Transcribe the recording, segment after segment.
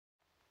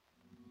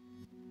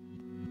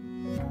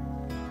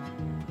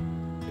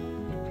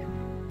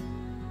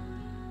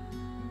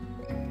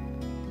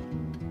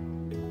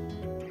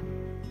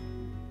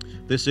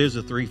This is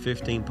the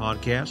 315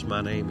 podcast.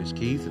 My name is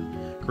Keith,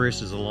 and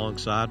Chris is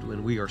alongside,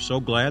 and we are so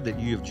glad that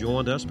you have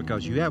joined us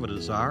because you have a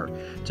desire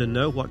to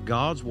know what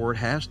God's Word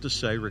has to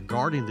say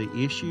regarding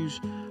the issues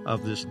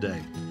of this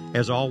day.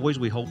 As always,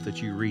 we hope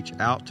that you reach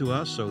out to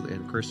us,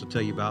 and Chris will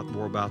tell you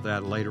more about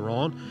that later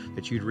on,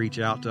 that you'd reach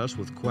out to us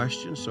with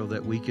questions so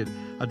that we could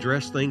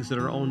address things that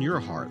are on your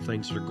heart,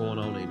 things that are going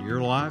on in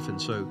your life. And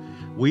so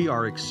we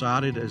are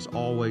excited, as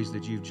always,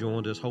 that you've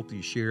joined us. Hope that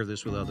you share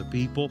this with other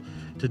people.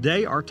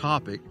 Today, our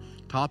topic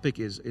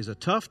is a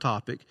tough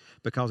topic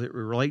because it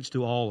relates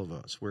to all of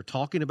us. We're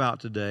talking about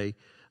today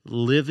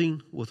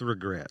living with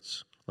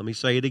regrets. Let me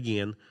say it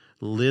again.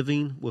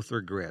 Living with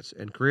regrets.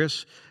 And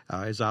Chris,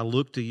 as I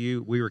look to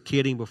you, we were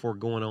kidding before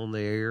going on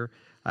the air,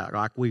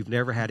 like we've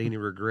never had any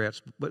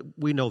regrets, but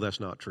we know that's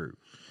not true.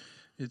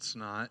 It's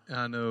not.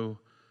 I know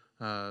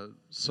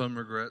some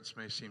regrets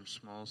may seem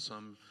small.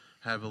 Some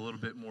have a little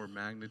bit more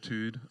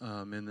magnitude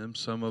in them.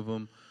 Some of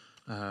them,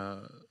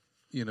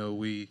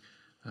 we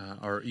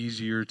are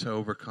easier to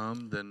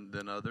overcome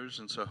than others.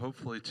 And so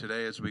hopefully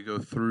today, as we go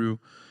through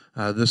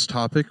this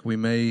topic, we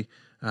may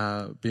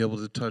be able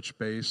to touch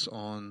base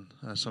on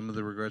some of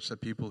the regrets that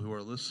people who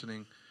are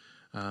listening,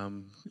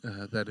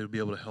 that it'll be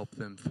able to help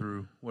them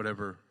through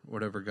whatever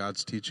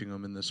God's teaching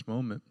them in this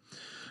moment.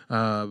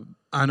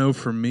 I know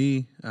for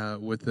me,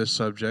 with this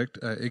subject,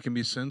 it can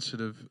be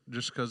sensitive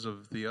just because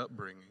of the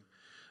upbringing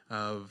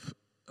of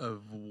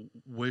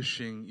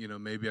wishing,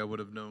 maybe I would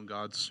have known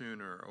God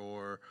sooner,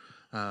 or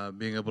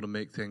being able to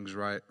make things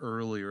right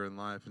earlier in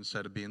life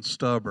instead of being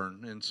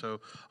stubborn. And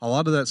so a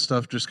lot of that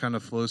stuff just kind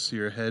of flows through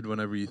your head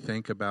whenever you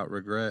think about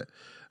regret.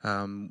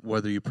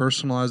 Whether you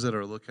personalize it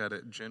or look at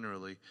it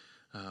generally,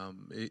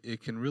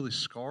 it can really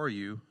scar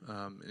you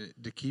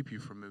to keep you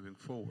from moving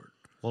forward.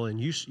 Well, and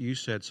you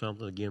said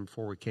something again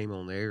before we came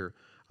on the air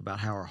about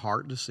how our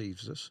heart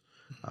deceives us,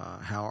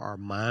 how our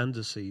mind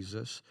deceives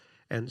us.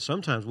 And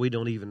sometimes we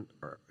don't even,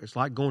 it's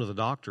like going to the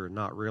doctor and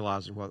not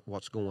realizing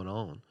what's going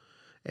on.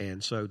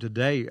 And so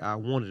today I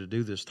wanted to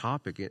do this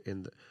topic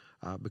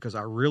because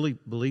I really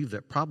believe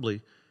that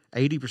probably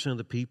 80% of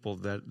the people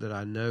that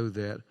I know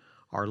that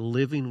are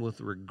living with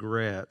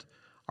regret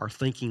are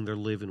thinking they're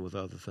living with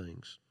other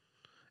things.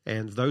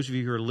 And those of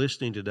you who are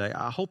listening today,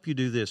 I hope you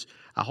do this.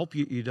 I hope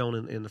you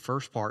don't in the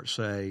first part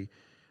say,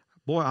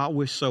 boy, I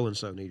wish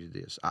so-and-so needed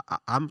this.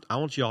 I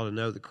want you all to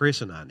know that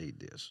Chris and I need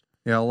this.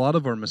 Yeah, a lot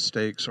of our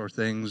mistakes or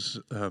things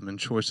and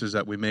choices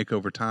that we make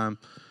over time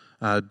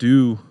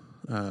do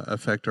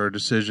affect our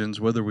decisions,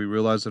 whether we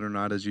realize it or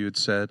not, as you had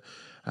said,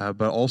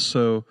 but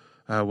also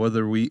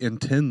whether we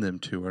intend them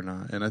to or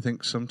not. And I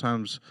think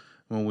sometimes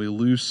when we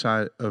lose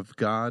sight of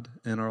God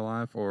in our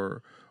life,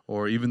 or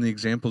even the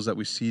examples that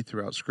we see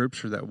throughout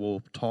Scripture that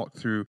we'll talk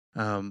through,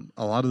 a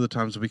lot of the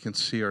times we can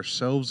see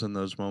ourselves in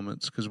those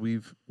moments because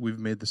we've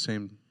made the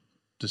same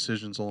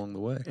decisions along the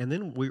way. And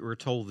then we were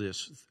told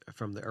this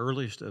from the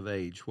earliest of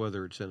age,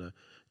 whether it's in a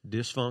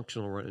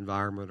dysfunctional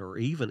environment or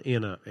even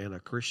in a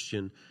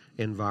Christian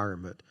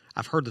environment.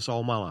 I've heard this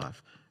all my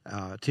life.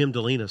 Tim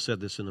Delina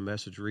said this in a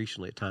message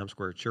recently at Times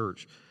Square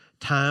Church.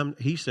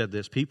 He said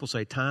this, people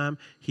say time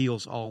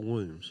heals all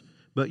wounds.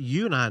 But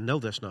you and I know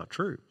that's not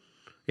true.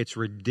 It's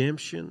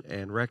redemption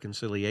and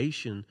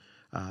reconciliation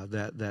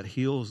that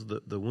heals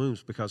the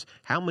wounds, because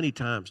how many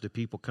times do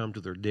people come to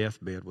their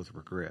deathbed with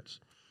regrets?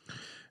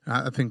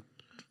 I think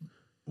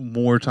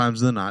more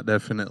times than not,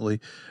 definitely.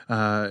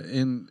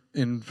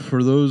 And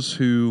for those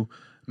who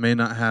may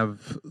not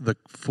have the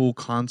full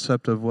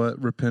concept of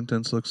what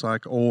repentance looks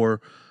like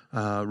or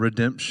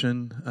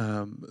redemption,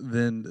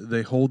 then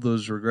they hold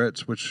those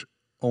regrets, which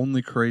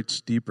only creates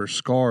deeper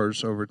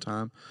scars over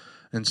time,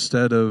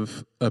 instead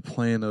of a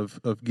plan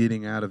of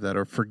getting out of that,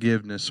 or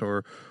forgiveness,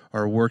 or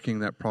working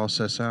that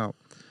process out.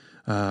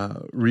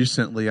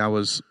 Recently, I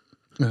was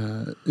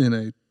in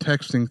a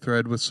texting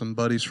thread with some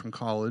buddies from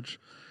college,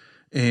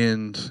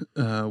 and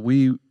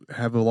we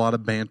have a lot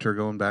of banter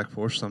going back and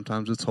forth.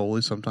 Sometimes it's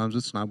holy, sometimes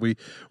it's not.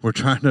 We're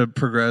trying to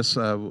progress,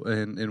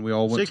 and we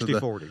all went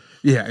 60-40.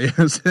 Yeah,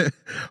 yes.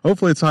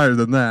 Hopefully it's higher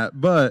than that.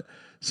 But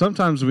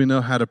sometimes we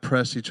know how to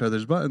press each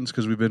other's buttons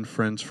because we've been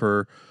friends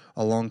for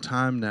a long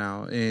time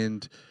now.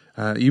 And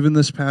even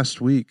this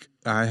past week,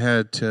 I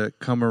had to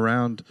come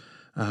around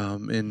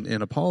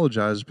and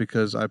apologize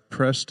because I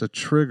pressed a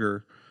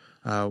trigger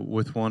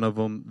with one of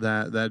them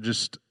that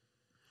just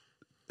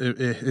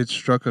it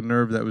struck a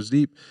nerve that was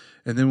deep.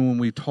 And then when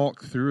we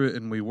talked through it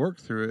and we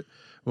worked through it,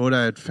 what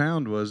I had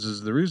found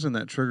is the reason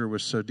that trigger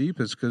was so deep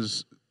is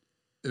because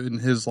in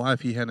his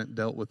life he hadn't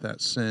dealt with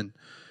that sin,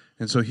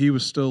 and so he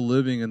was still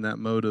living in that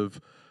mode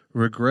of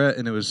regret,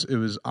 and it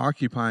was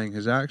occupying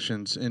his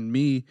actions. And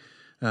me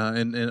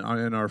and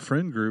our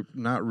friend group,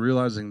 not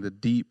realizing the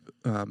deep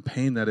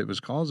pain that it was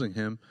causing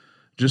him,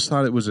 just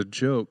thought it was a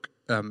joke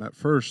at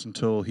first,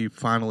 until he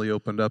finally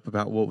opened up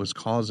about what was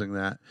causing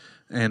that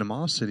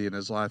animosity in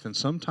his life. And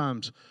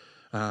sometimes,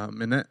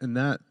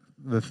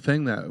 the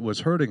thing that was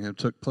hurting him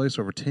took place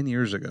over 10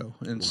 years ago.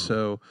 And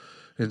wow.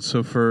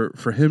 So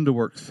for him to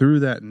work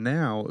through that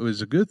now, it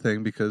was a good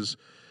thing, because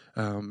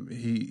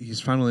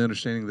he's finally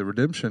understanding the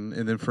redemption.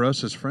 And then for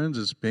us as friends,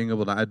 is being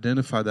able to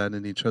identify that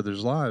in each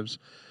other's lives,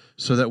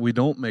 so that we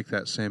don't make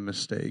that same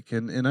mistake.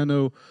 And I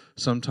know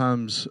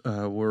sometimes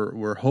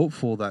we're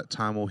hopeful that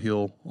time will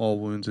heal all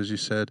wounds, as you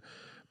said,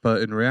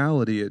 but in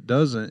reality, it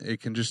doesn't.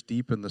 It can just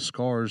deepen the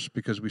scars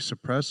because we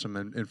suppress them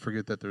and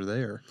forget that they're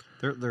there.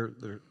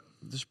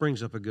 This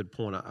brings up a good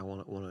point. I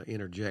want to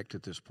interject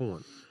at this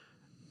point.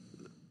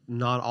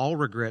 Not all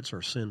regrets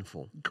are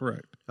sinful.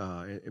 Correct.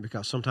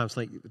 Because sometimes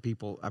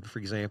people, for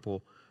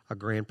example, a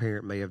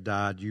grandparent may have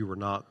died. You were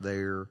not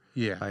there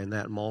in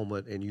that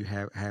moment, and you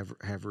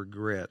have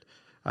regret.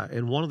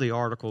 In one of the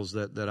articles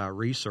that I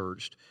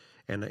researched,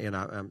 and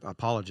I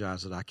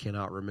apologize that I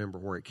cannot remember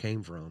where it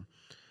came from,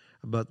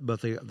 but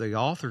the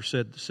author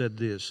said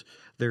this: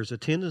 there's a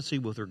tendency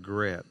with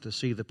regret to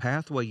see the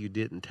pathway you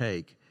didn't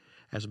take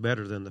as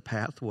better than the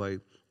pathway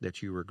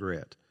that you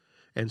regret.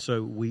 And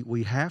so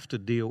we have to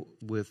deal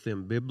with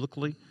them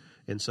biblically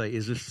and say,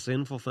 is this a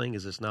sinful thing?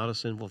 Is this not a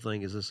sinful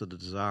thing? Is this a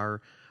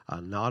desire?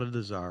 Not a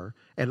desire.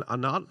 And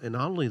not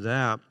only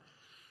that,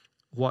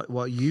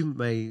 what you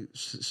may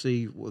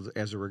see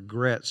as a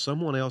regret,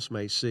 someone else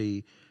may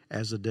see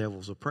as the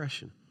devil's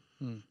oppression.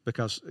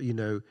 Because,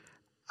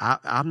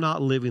 I'm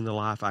not living the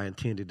life I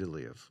intended to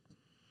live.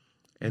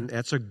 And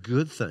that's a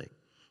good thing,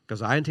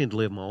 because I intend to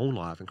live my own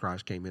life, and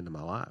Christ came into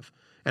my life.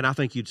 And I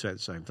think you'd say the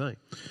same thing.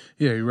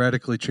 Yeah, he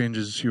radically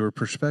changes your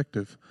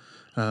perspective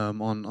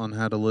on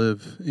how to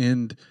live.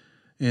 And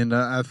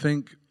I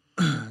think,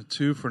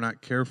 too, if we're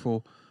not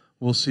careful,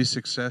 we'll see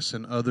success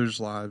in others'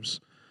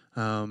 lives.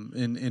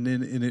 And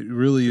it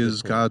really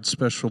is God's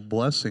special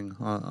blessing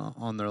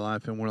on their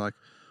life. And we're like,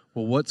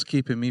 well, what's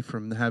keeping me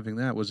from having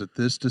that? Was it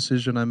this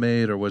decision I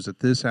made, or was it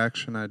this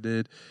action I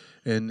did?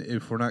 And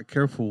if we're not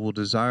careful, we'll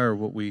desire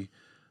what we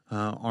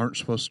aren't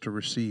supposed to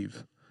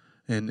receive.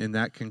 And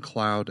that can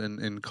cloud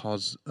and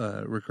cause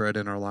regret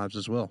in our lives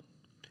as well.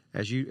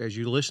 As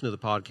you listen to the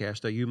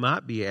podcast, you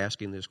might be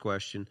asking this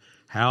question: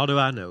 how do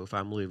I know if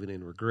I'm living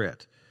in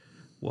regret?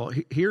 Well,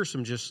 here's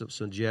some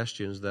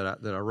suggestions that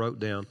I wrote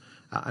down,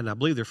 and I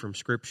believe they're from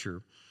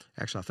Scripture.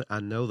 Actually, I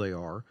know they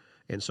are.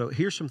 And so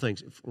here's some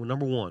things.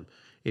 Number one,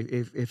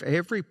 if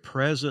every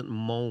present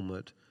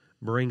moment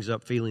brings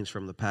up feelings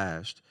from the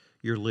past,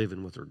 you're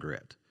living with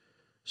regret.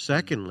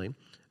 Secondly,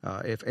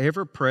 if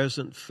ever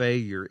present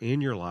failure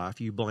in your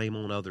life you blame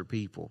on other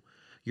people,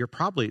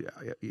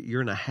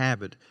 you're in a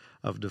habit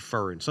of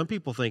deferring. Some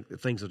people think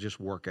that things will just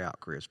work out,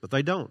 Chris, but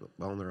they don't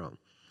on their own.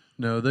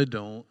 No, they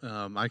don't.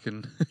 I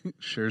can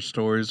share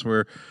stories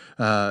where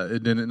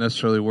it didn't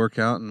necessarily work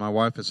out, and my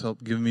wife has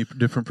helped give me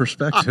different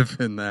perspective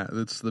in that.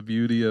 It's the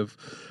beauty of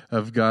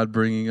God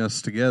bringing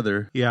us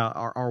together. Yeah,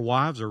 our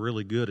wives are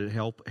really good at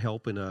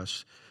helping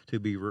us to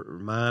be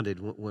reminded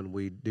when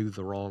we do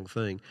the wrong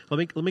thing.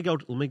 Let me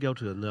go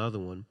to another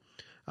one.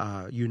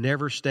 You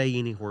never stay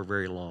anywhere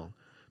very long.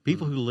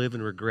 People who live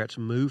in regrets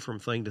move from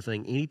thing to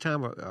thing.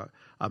 Anytime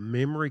a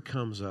memory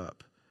comes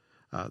up,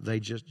 they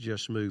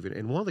just move.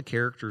 And one of the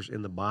characters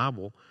in the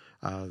Bible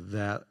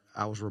that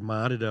I was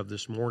reminded of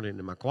this morning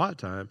in my quiet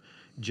time,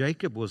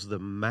 Jacob was the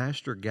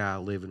master guy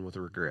living with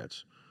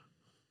regrets.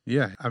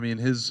 Yeah, I mean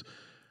his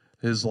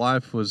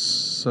life was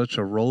such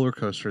a roller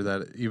coaster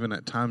that even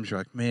at times you're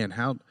like, man,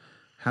 how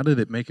did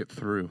it make it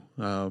through?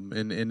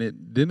 And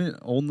it didn't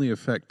only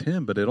affect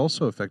him, but it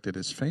also affected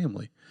his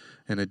family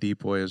in a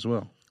deep way as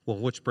well. Well,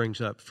 which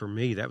brings up, for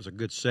me, that was a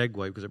good segue,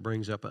 because it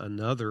brings up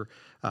another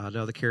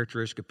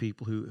characteristic of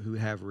people who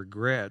have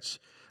regrets,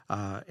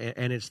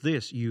 and it's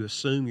this: you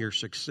assume your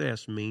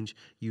success means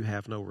you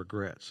have no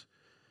regrets,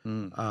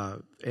 and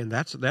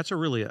that's a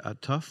really a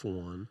tough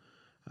one,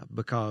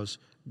 because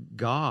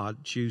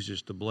God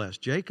chooses to bless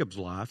Jacob's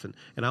life,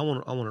 and I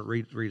want to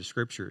read a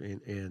scripture.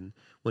 And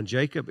when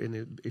Jacob,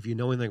 and if you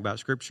know anything about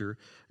Scripture,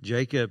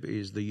 Jacob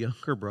is the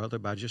younger brother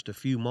by just a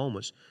few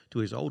moments to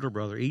his older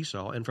brother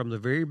Esau, and from the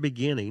very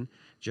beginning,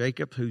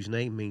 Jacob, whose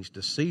name means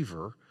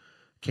deceiver,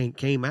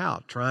 came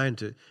out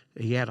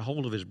he had a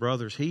hold of his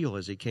brother's heel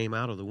as he came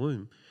out of the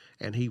womb,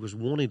 and he was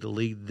wanting to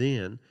lead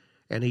then,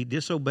 and he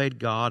disobeyed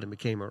God and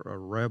became a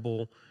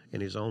rebel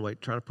in his own way,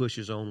 trying to push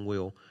his own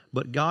will.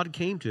 But God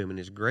came to him in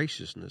his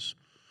graciousness,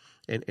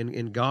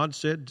 and God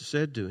said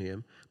to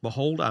him,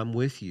 "Behold, I'm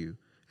with you,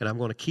 and I'm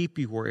going to keep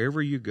you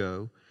wherever you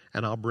go,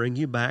 and I'll bring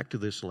you back to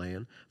this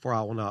land, for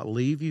I will not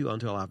leave you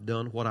until I've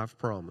done what I've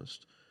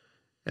promised."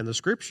 And the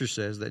Scripture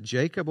says that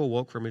Jacob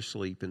awoke from his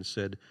sleep and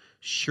said,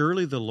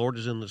 "Surely the Lord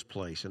is in this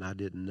place, and I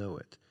didn't know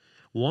it."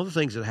 One of the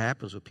things that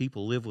happens when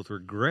people live with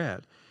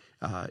regret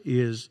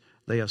is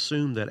they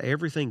assume that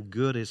everything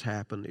good has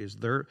happened is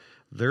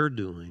their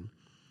doing,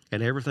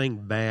 and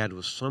everything bad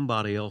was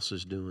somebody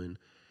else's doing.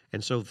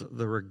 And so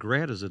the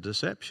regret is a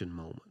deception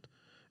moment.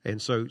 And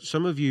so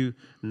some of you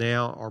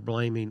now are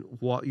blaming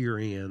what you're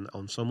in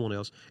on someone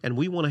else, and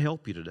we want to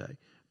help you today.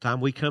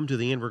 Time we come to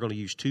the end, we're going to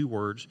use two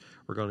words.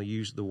 We're going to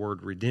use the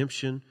word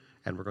redemption,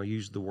 and we're going to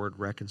use the word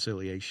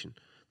reconciliation.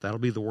 That'll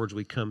be the words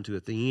we come to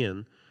at the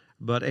end.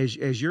 But as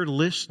you're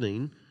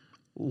listening,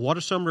 what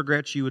are some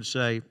regrets you would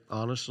say,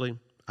 honestly,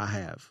 I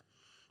have?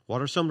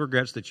 What are some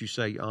regrets that you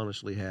say you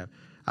honestly have?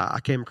 I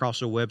came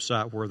across a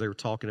website where they were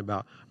talking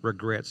about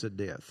regrets at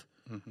death.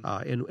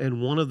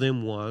 And one of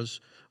them was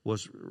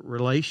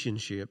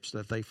relationships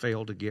that they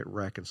failed to get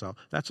reconciled.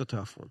 That's a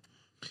tough one.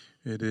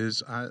 It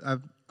is.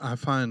 I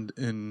find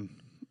in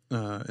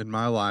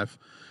my life,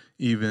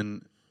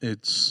 even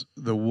it's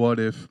the what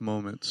if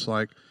moments.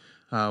 Like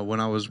when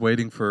I was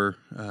waiting for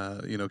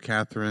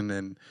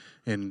Catherine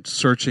and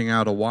searching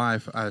out a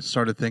wife, I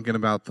started thinking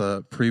about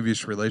the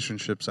previous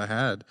relationships I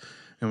had,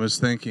 and was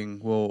thinking,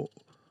 well,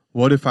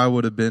 what if I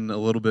would have been a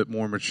little bit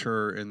more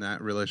mature in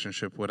that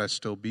relationship? Would I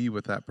still be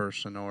with that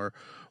person? Or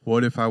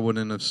what if I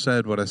wouldn't have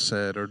said what I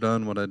said or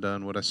done what I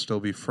done? Would I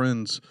still be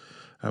friends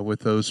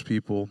with those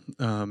people?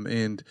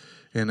 And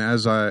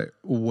as I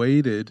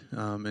waited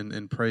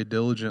and prayed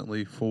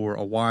diligently for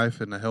a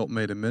wife and a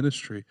helpmate in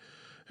ministry,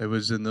 it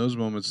was in those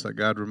moments that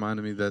God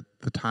reminded me that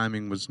the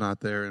timing was not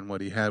there and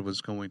what He had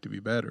was going to be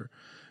better.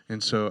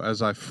 And so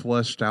as I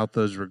fleshed out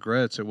those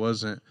regrets, it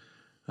wasn't,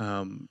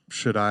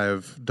 should I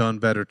have done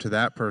better to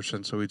that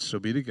person so we'd still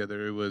be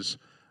together? It was,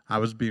 I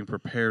was being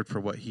prepared for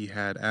what He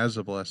had as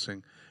a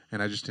blessing,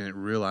 and I just didn't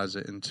realize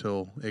it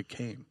until it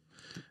came.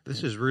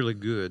 This is really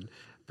good,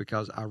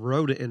 because I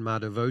wrote it in my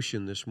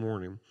devotion this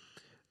morning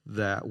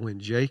that when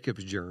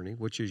Jacob's journey,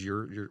 which is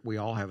we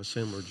all have a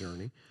similar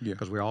journey,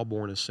 because we're all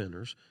born as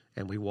sinners,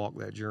 and we walk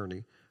that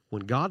journey.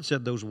 When God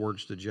said those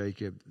words to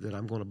Jacob, that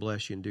I'm going to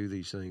bless you and do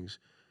these things,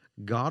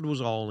 God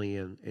was all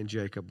in, and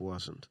Jacob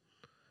wasn't.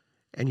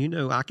 And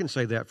I can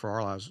say that for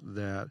our lives,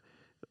 that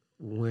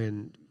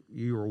when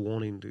you were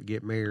wanting to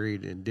get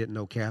married and didn't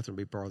know Catherine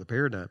would be part of the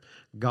paradigm,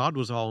 God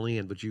was all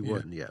in, but you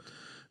wasn't yet.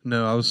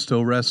 No, I was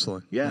still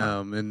wrestling. Yeah.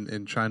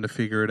 And trying to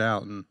figure it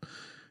out.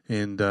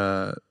 And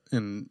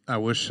I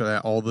wish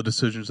that all the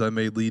decisions I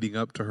made leading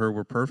up to her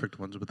were perfect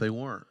ones, but they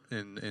weren't.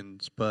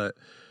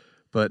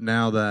 But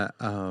now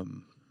that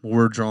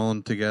we're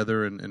drawn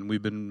together and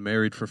we've been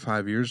married for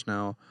 5 years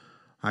now,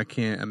 I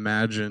can't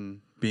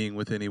imagine being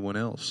with anyone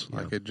else. Yeah.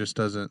 Like, it just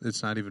doesn't,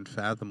 it's not even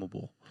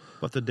fathomable.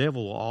 But the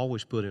devil will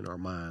always put in our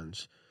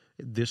minds,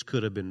 this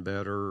could have been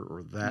better,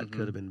 or that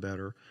could have been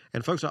better.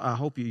 And folks, I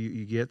hope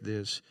you get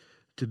this.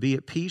 To be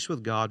at peace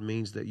with God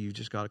means that you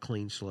just got a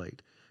clean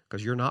slate,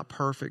 because you're not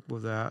perfect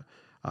with that.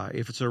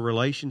 If it's a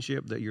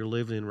relationship that you're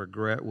living in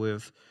regret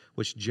with,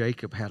 which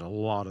Jacob had a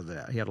lot of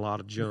that. He had a lot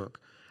of junk.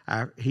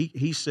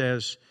 He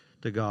says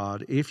to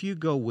God, if you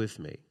go with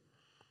me,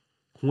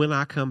 when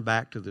I come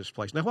back to this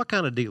place. Now, what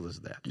kind of deal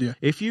is that? Yeah.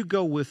 If you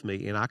go with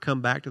me and I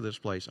come back to this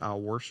place, I'll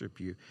worship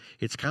you.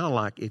 It's kind of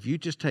like, if you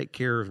just take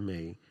care of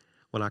me,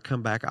 when I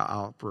come back,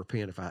 I'll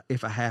repent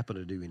if I happen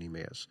to do any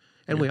mess.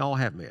 And we all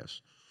have mess.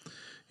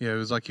 Yeah, it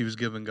was like he was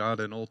giving God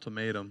an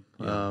ultimatum.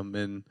 Yeah.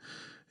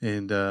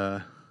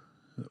 And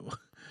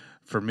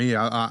for me,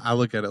 I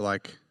look at it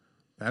like,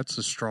 that's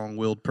a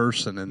strong-willed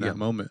person in that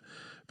moment.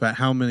 But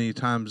how many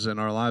times in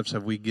our lives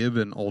have we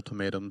given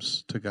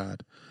ultimatums to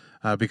God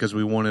because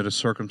we wanted a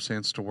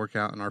circumstance to work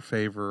out in our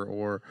favor,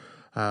 or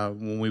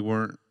when we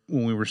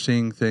were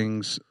seeing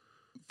things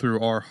through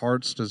our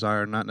heart's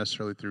desire, not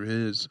necessarily through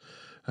His,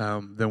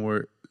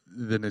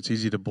 then it's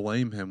easy to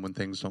blame Him when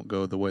things don't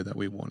go the way that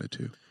we wanted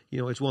to.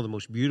 It's one of the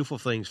most beautiful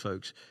things,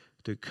 folks,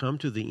 to come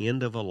to the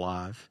end of a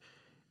life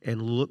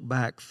and look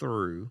back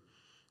through.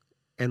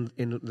 And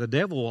the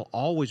devil will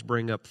always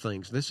bring up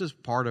things. This is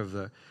part of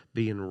the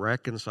being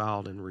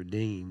reconciled and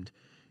redeemed,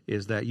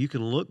 is that you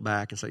can look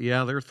back and say,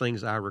 yeah, there are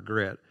things I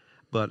regret,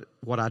 but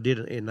what I did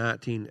in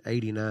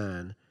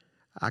 1989,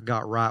 I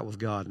got right with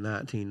God in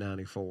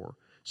 1994.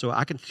 So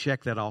I can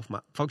check that off.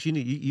 Folks,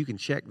 you can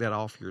check that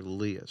off your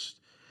list.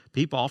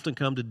 People often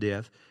come to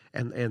death,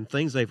 and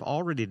things they've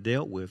already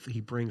dealt with,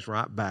 He brings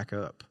right back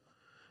up.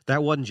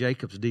 That wasn't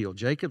Jacob's deal.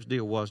 Jacob's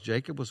deal was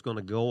Jacob was going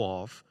to go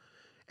off,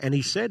 and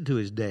he said to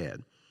his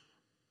dad,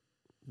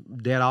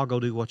 Dad, I'll go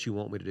do what you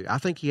want me to do. I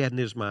think he had in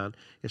his mind,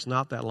 it's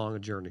not that long a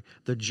journey.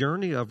 The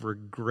journey of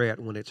regret,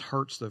 when it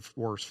hurts the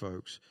worst,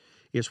 folks,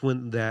 is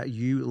when that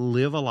you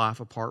live a life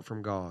apart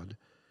from God.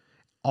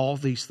 All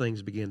these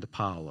things begin to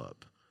pile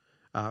up.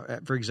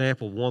 For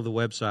example, one of the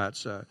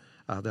websites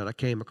that I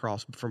came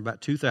across from about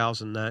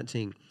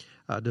 2019,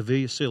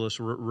 Davia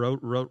Silas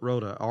wrote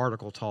an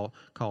article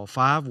called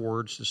 5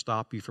 Words to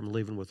Stop You from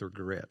Living with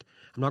Regret.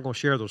 I'm not going to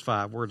share those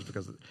 5 words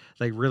because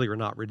they really are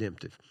not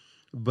redemptive.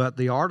 But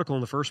the article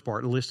in the first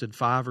part listed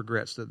 5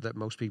 regrets that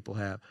most people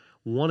have.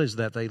 One is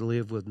that they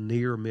live with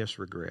near-miss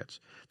regrets.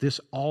 This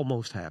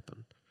almost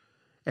happened.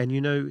 And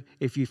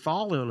if you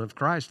fall in of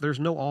Christ, there's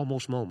no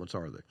almost moments,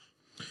 are there?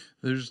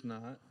 There's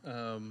not.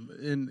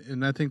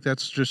 And I think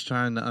that's just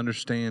trying to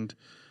understand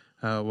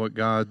what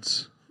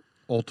God's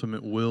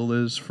ultimate will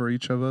is for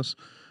each of us.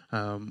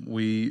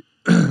 We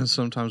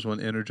sometimes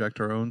want to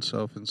interject our own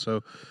self, and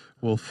so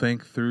we'll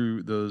think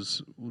through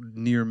those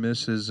near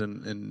misses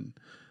and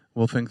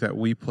we'll think that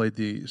we played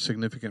the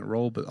significant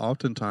role, but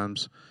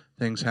oftentimes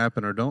things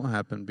happen or don't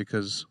happen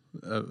because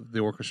of the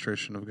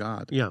orchestration of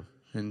God. Yeah.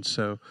 And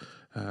so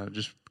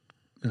just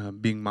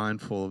being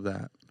mindful of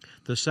that.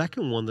 The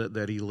second one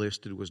that he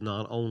listed was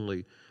not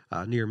only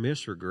near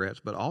miss regrets,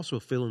 but also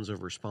feelings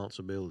of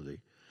responsibility.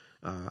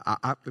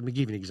 Let me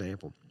give you an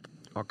example.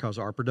 Because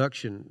our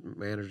production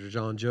manager,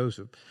 John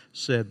Joseph,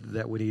 said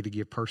that we need to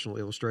give personal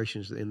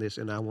illustrations in this,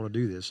 and I want to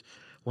do this.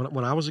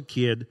 When I was a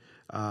kid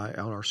on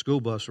our school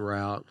bus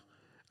route,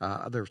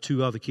 there were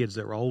two other kids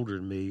that were older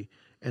than me,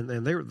 and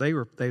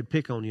they'd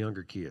pick on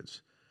younger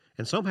kids.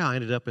 And somehow I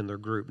ended up in their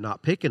group,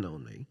 not picking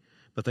on me,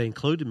 but they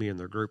included me in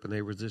their group, and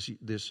there was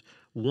this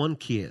one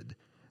kid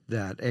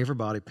that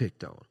everybody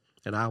picked on,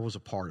 and I was a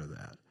part of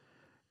that.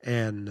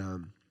 And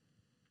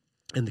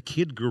the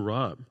kid grew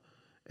up,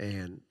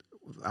 and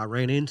I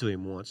ran into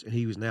him once, and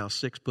he was now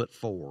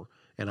 6'4",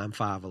 and I'm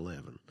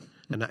 5'11",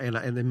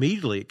 and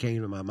immediately it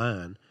came to my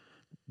mind,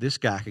 this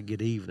guy could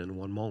get even in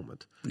one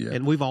moment,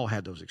 and we've all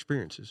had those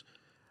experiences.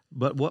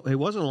 But it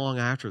wasn't long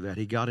after that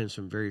he got in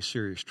some very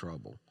serious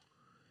trouble,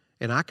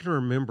 and I can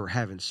remember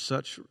having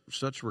such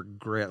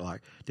regret,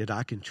 like, did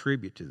I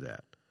contribute to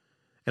that?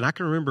 And I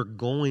can remember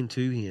going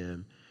to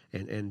him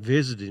and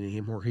visiting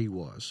him where he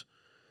was,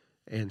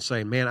 and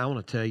saying, man, I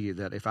want to tell you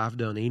that if I've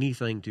done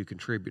anything to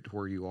contribute to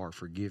where you are,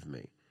 forgive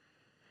me.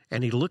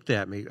 And he looked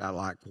at me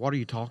like, what are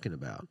you talking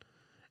about?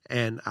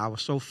 And I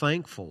was so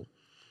thankful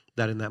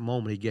that in that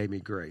moment he gave me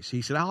grace.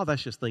 He said, oh,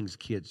 that's just things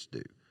kids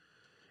do.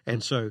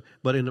 And so,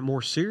 but in the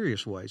more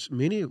serious ways,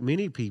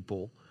 many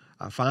people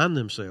find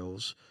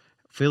themselves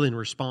feeling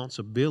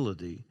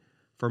responsibility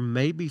for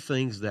maybe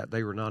things that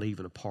they were not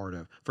even a part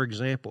of. For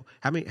example,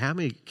 how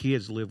many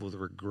kids live with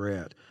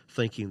regret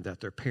thinking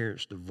that their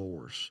parents'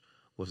 divorce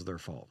was their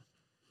fault?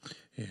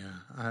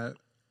 Yeah,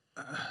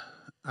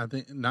 I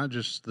think not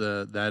just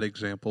that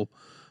example,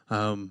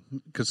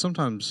 because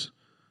sometimes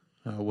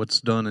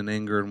what's done in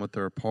anger and what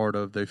they're a part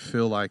of, they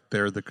feel like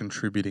they're the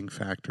contributing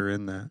factor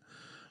in that.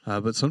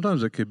 But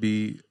sometimes it could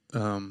be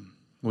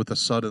with a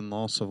sudden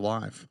loss of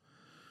life,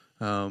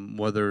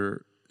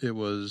 whether it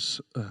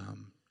was,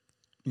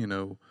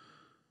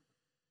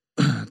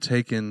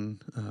 taken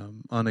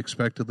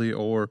unexpectedly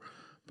or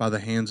by the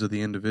hands of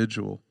the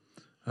individual.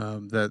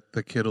 That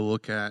the kid will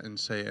look at and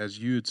say, as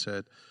you had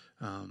said,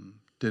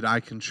 did I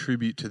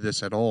contribute to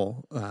this at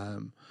all?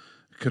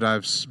 Could I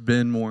have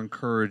been more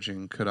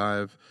encouraging? Could I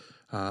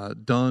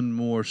have done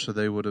more so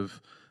they would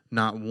have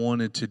not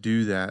wanted to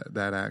do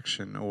that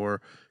action?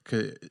 Or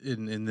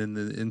in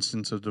the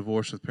instance of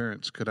divorce with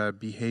parents, could I have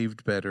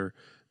behaved better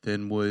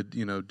than would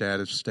dad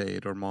have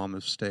stayed or mom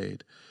have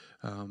stayed?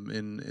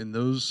 In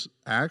those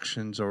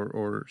actions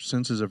or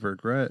senses of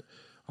regret,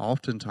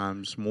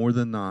 oftentimes more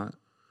than not,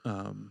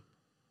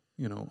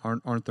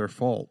 aren't their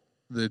fault.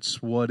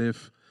 It's what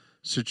if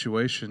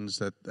situations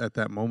that at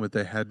that moment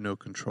they had no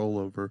control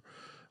over.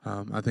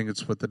 I think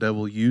it's what the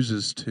devil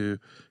uses to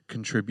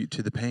contribute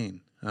to the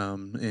pain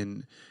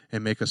and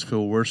make us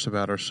feel worse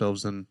about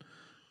ourselves than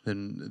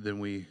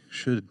we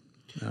should.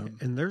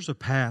 And there's a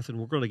path, and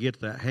we're going to get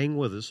to that. Hang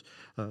with us.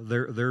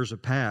 There's a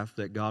path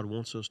that God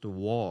wants us to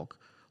walk,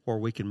 or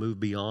we can move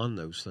beyond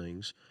those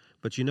things.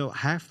 But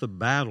half the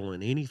battle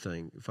in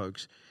anything,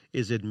 folks,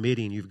 is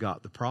admitting you've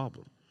got the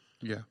problem.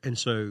 Yeah. And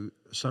so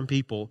some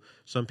people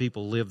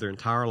live their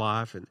entire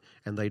life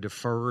and they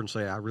defer and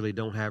say, I really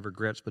don't have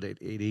regrets, but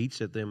it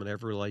eats at them in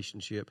every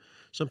relationship.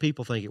 Some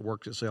people think it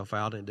works itself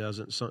out and it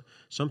doesn't.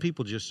 Some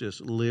people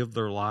just live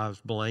their lives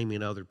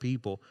blaming other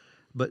people.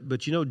 But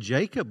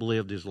Jacob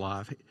lived his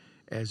life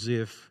as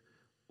if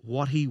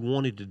what he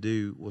wanted to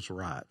do was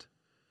right.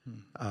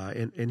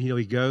 And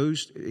he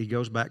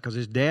goes back because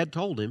his dad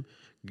told him,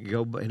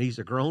 go, and he's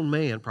a grown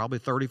man, probably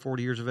 30,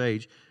 40 years of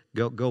age,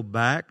 go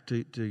back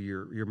to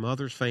your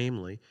mother's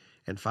family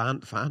and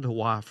find a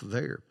wife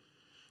there.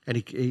 And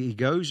he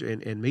goes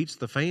and meets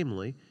the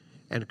family,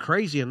 and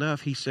crazy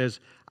enough, he says,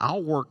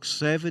 I'll work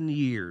 7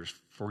 years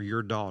for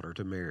your daughter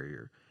to marry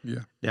her.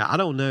 Yeah. Now, I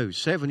don't know,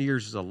 7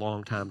 years is a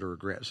long time to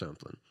regret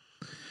something.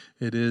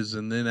 It is,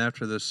 and then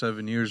after the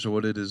 7 years,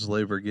 what did his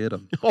labor get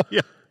him? Oh,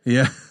 yeah.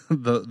 Yeah,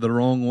 the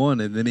wrong one,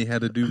 and then he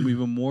had to do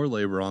even more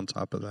labor on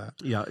top of that.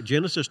 Yeah,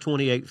 Genesis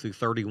 28 through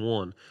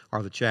 31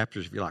 are the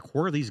chapters. If you're like,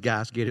 where are these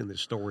guys getting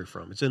this story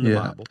from? It's in the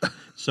Bible.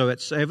 So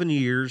at 7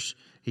 years,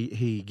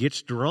 he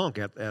gets drunk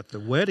at the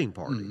wedding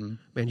party. Mm-hmm.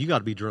 Man, you got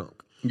to be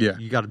drunk. Yeah,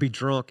 you got to be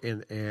drunk,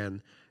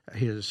 and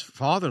his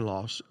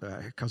father-in-law,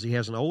 because he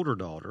has an older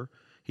daughter,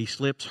 he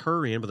slips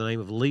her in by the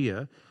name of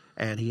Leah,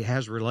 and he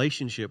has a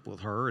relationship with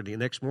her. And the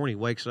next morning, he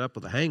wakes up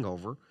with a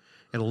hangover,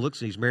 and looks,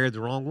 and he's married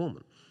the wrong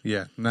woman.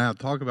 Yeah. Now,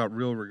 talk about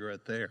real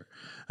regret there,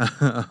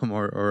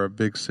 or a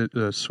big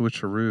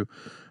switcheroo.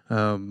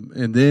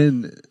 And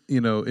then,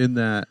 in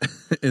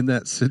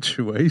that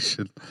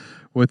situation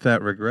with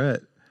that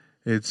regret,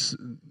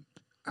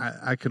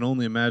 I can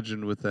only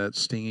imagine with that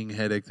stinging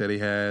headache that he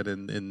had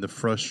and the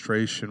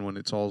frustration when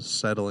it's all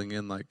settling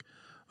in, like,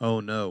 oh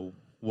no,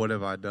 what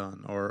have I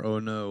done? Or, oh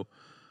no,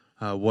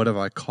 what have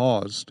I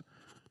caused?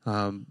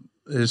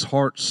 His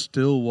heart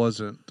still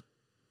wasn't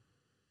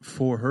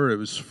for her, it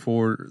was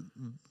for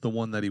the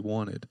one that he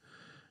wanted.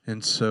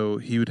 And so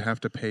he would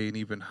have to pay an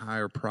even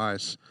higher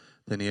price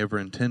than he ever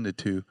intended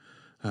to,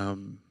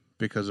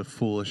 because of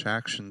foolish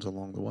actions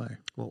along the way.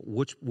 Well,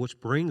 which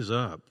brings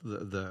up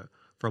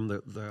from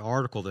the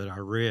article that I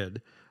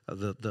read,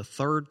 the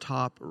third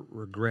top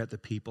regret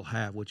that people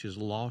have, which is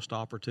lost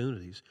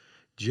opportunities.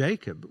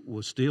 Jacob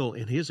was still,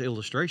 in his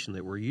illustration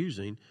that we're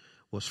using,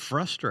 was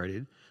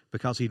frustrated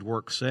because he'd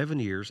worked 7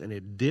 years and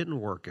it didn't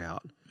work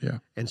out. Yeah.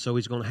 And so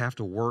he's going to have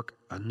to work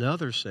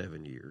another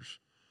 7 years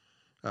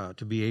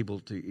to be able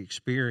to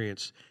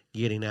experience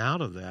getting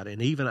out of that.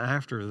 And even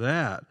after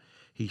that,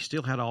 he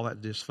still had all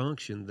that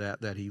dysfunction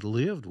that he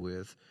lived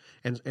with.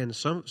 And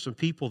some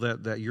people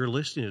that you're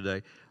listening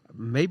today,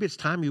 maybe it's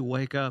time you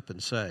wake up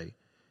and say,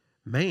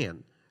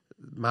 man,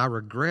 my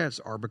regrets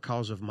are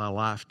because of my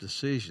life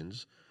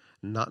decisions,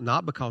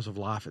 not because of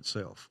life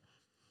itself.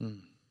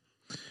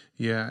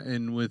 Yeah,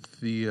 and with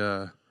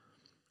the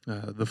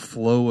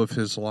flow of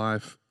his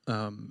life,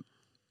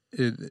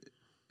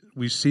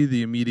 we see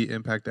the immediate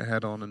impact it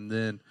had on him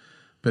then,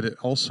 but it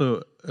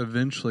also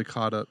eventually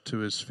caught up to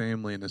his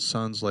family and his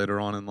sons later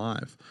on in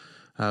life,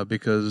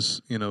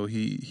 because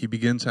he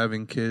begins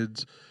having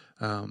kids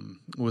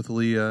with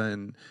Leah,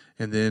 and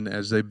then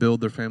as they build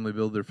their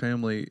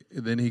family,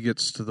 then he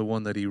gets to the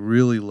one that he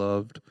really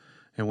loved,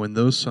 and when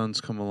those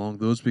sons come along,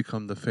 those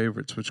become the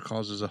favorites, which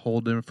causes a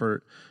whole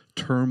different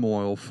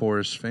turmoil for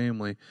his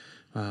family,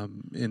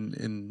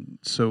 and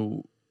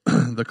so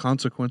the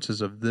consequences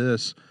of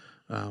this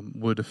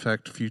would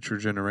affect future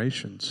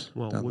generations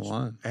down the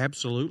line.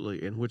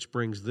 Absolutely, and which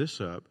brings this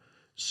up.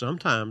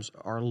 Sometimes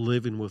our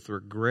living with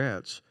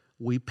regrets,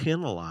 we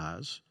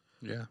penalize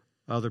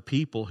other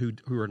people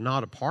who are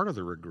not a part of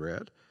the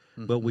regret,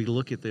 but we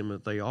look at them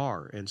as they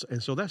are,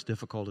 and so that's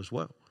difficult as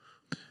well.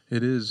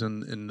 It is,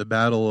 and the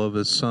battle of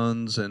his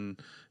sons and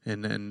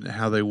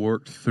how they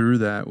worked through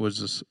that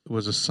was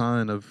a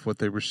sign of what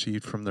they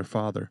received from their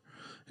father,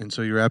 and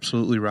so you're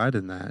absolutely right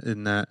in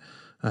that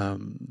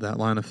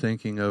line of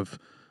thinking of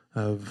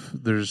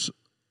there's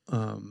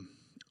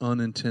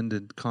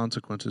unintended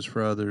consequences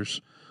for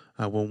others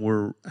when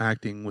we're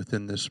acting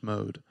within this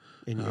mode.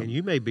 And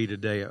you may be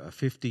today a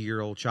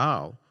 50-year-old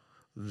child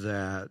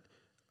that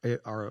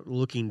are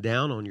looking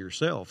down on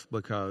yourself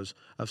because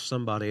of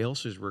somebody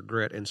else's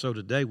regret. And so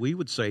today we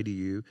would say to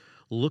you,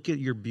 look at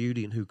your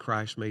beauty and who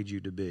Christ made you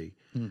to be.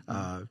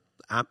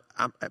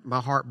 My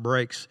heart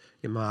breaks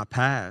in my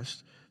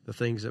past, the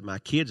things that my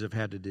kids have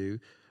had to do,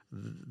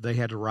 they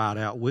had to ride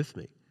out with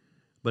me.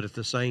 But at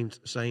the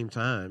same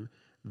time,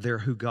 they're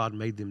who God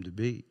made them to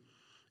be.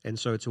 And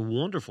so it's a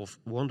wonderful,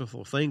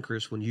 wonderful thing,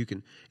 Chris, when you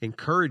can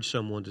encourage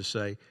someone to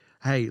say,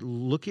 hey,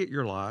 look at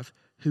your life.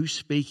 Who's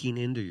speaking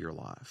into your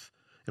life?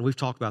 And we've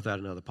talked about that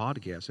in other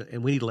podcasts.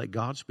 And we need to let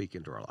God speak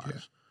into our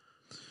lives.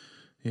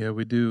 Yeah,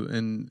 we do.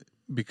 And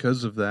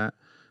because of that,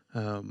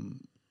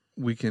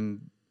 we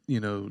can,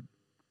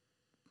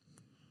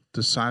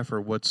 decipher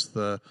what's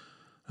the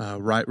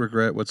right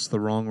regret, what's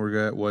the wrong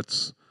regret,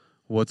 what's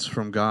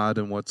from God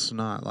and what's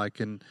not.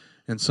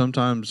 And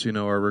sometimes,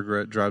 our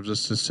regret drives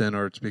us to sin,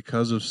 or it's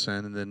because of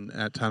sin. And then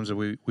at times that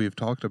we've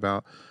talked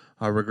about,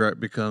 our regret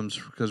becomes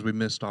because we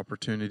missed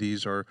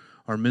opportunities or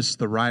missed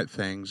the right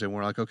things. And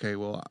we're like, okay,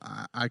 well,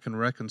 I can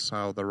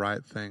reconcile the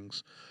right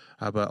things.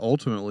 But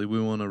ultimately, we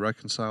want to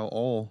reconcile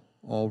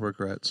all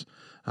regrets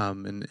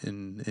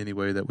in any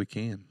way that we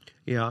can.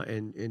 Yeah,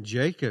 and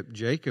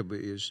Jacob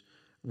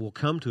will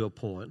come to a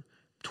point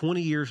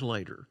 20 years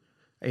later,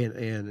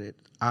 and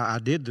I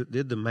did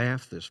the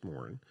math this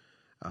morning.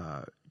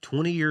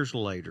 20 years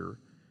later,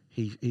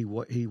 he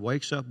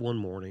wakes up one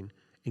morning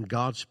and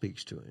God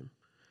speaks to him,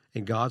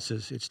 and God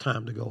says it's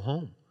time to go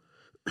home.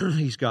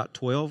 He's got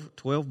 12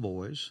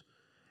 boys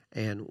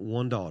and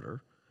one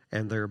daughter,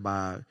 and they're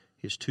by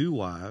his two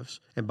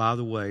wives. And by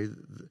the way,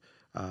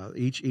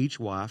 each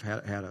wife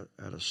had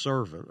a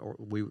servant, or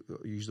we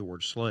use the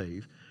word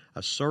slave,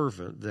 a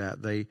servant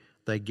that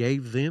they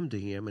gave them to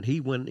him, and he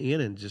went in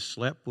and just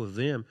slept with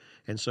them.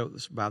 And so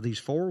by these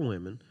 4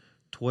 women,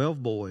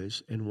 12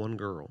 boys and one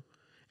girl.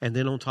 And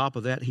then on top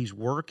of that, he's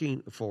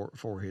working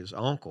for his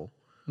uncle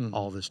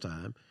all this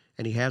time,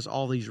 and he has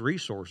all these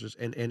resources.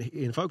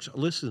 And folks,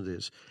 listen to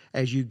this.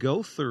 As you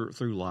go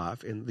through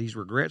life and these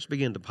regrets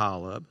begin to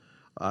pile up,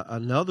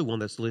 another one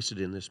that's listed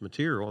in this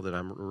material that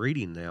I'm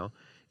reading now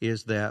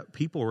is that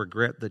people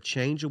regret the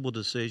changeable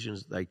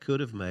decisions they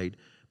could have made,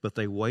 but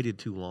they waited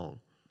too long.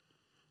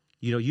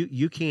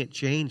 You can't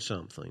change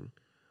something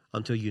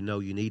until you know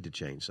you need to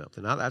change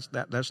something. Now,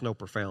 that's no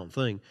profound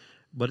thing,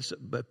 but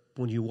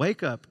when you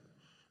wake up,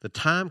 the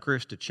time,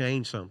 Chris, to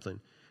change something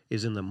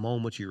is in the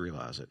moment you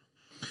realize it.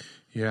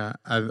 Yeah,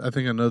 I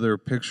think another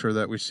picture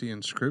that we see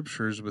in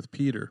Scripture is with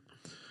Peter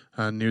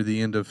near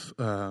the end of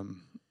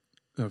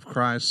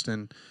Christ,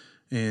 and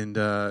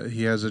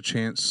he has a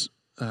chance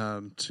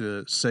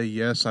to say,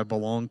 yes, I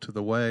belong to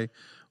the way,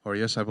 or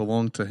yes, I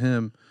belong to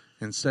him.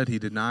 Instead, he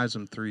denies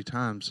him 3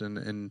 times,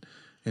 and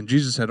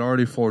Jesus had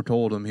already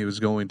foretold him he was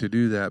going to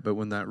do that. But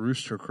when that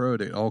rooster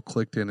crowed, it all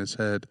clicked in his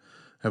head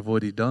of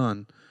what he'd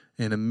done,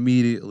 and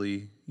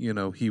immediately,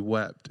 he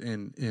wept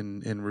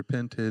and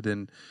repented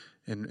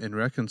and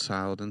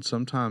reconciled. And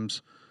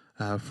sometimes,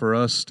 for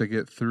us to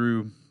get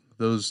through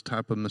those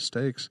type of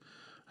mistakes,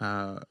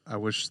 I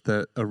wish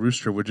that a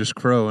rooster would just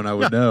crow and I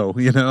would know,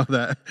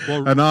 that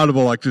an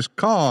audible, like just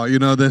caw,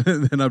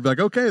 then I'd be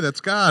like, okay,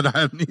 that's God.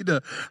 I need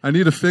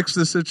to fix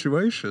this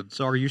situation.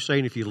 So are you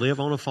saying if you live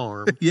on a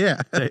farm,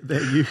 yeah,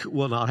 that you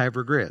will not have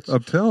regrets?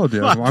 I'm telling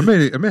you, I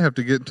may have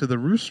to get into the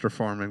rooster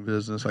farming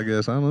business, I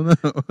guess. I don't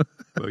know.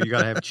 Well, you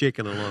got to have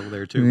chicken along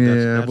there too.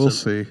 Yeah, we'll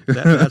see.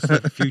 That's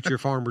the future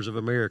farmers of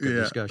America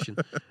discussion.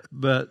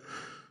 But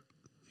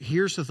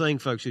here's the thing,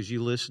 folks, as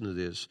you listen to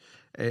this,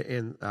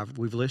 and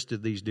we've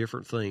listed these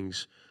different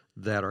things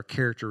that are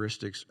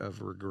characteristics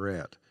of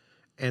regret,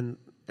 and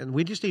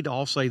we just need to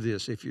all say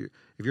this: if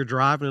you're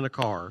driving in a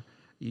car,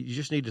 you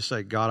just need to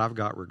say, "God, I've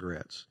got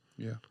regrets."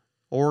 Yeah.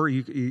 Or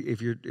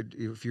if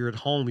you're at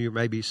home, you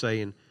may be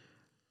saying,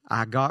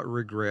 "I got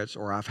regrets,"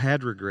 or "I've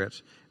had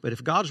regrets." But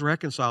if God's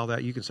reconciled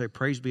that, you can say,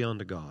 "Praise be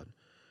unto God."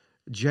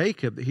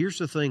 Jacob, here's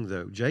the thing,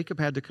 though: Jacob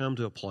had to come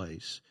to a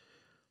place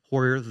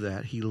where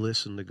that he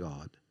listened to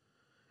God.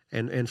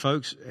 And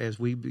folks, as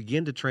we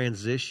begin to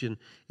transition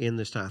in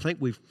this time, I think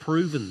we've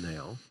proven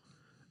now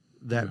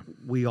that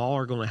we all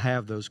are going to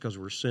have those because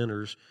we're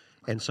sinners.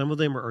 And some of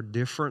them are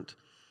different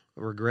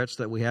regrets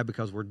that we have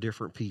because we're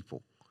different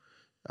people.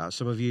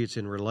 Some of you, it's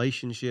in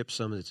relationships.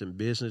 Some it's in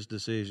business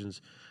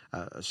decisions.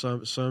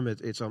 Some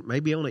it's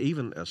maybe on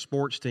even a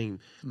sports team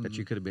that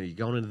you could have been. You've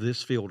gone into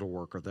this field of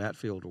work or that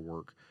field of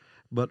work.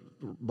 But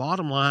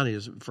bottom line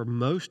is, for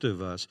most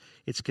of us,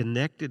 it's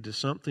connected to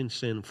something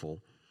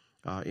sinful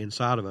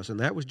inside of us, and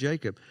that was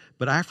Jacob.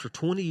 But after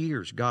 20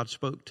 years, God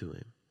spoke to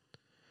him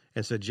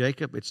and said,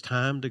 "Jacob, it's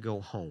time to go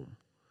home."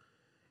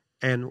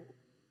 And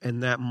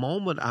in that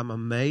moment, I'm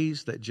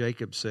amazed that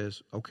Jacob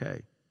says,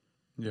 "Okay."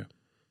 Yeah.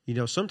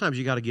 Sometimes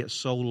you got to get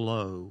so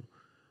low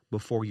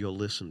before you'll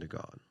listen to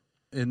God.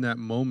 In that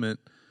moment,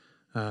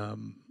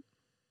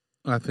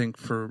 I think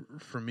for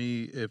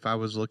me, if I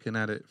was looking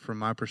at it from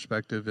my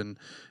perspective and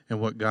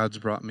what God's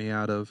brought me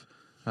out of,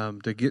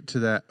 to get to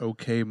that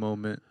okay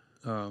moment,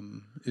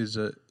 it's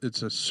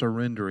a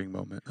surrendering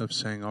moment of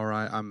saying, all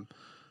right,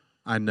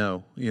 I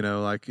know,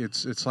 like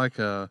it's like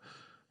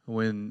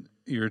when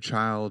you're a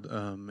child,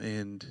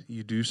 and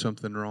you do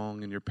something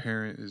wrong and your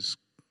parent is,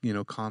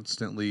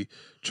 constantly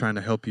trying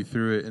to help you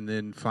through it. And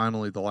then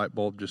finally the light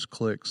bulb just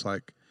clicks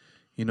like,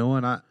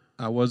 and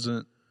I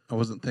wasn't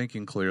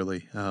thinking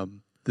clearly.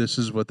 This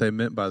is what they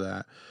meant by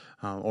that.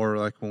 Or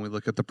like when we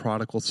look at the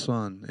prodigal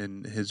son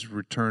and his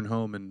return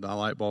home and the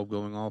light bulb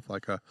going off,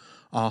 like a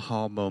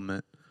aha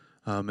moment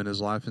in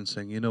his life, and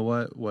saying,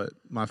 what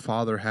my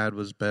father had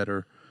was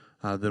better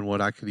than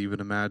what I could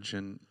even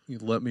imagine.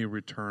 Let me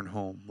return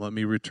home. Let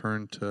me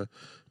return to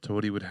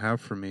what he would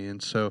have for me.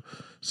 And so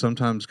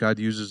sometimes God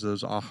uses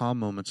those aha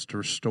moments to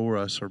restore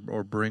us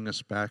or bring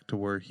us back to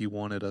where he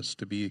wanted us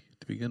to be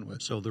to begin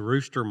with. So the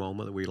rooster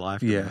moment that we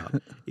laughed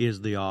about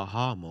is the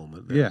aha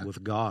moment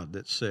with God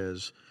that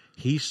says,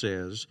 he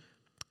says,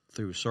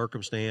 through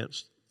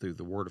circumstance, through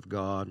the word of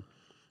God,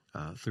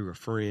 through a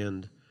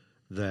friend,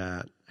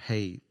 that,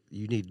 hey,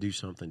 you need to do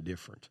something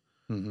different.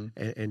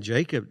 Mm-hmm. And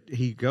Jacob,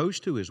 he goes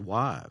to his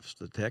wives.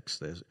 The text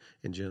says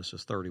in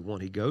Genesis 31,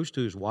 he goes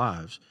to his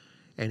wives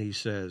and he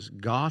says,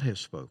 God has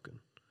spoken.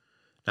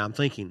 Now I'm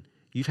thinking,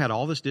 you've had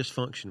all this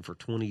dysfunction for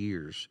 20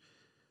 years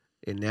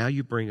and now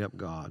you bring up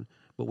God.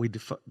 But we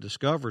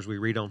discover as we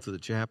read on through the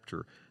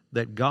chapter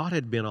that God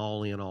had been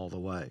all in all the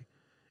way.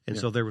 And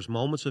so there was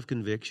moments of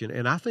conviction.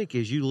 And I think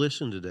as you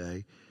listen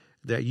today,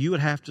 that you would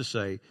have to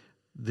say,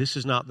 this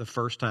is not the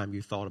first time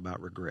you thought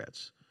about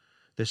regrets.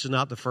 This is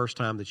not the first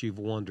time that you've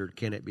wondered,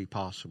 can it be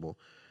possible?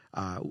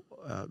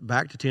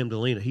 Back to Tim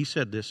Delena, he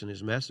said this in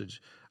his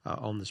message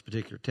on this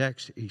particular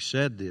text. He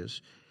said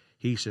this.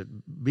 He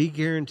said, be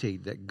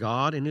guaranteed that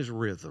God in his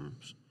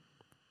rhythms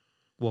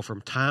will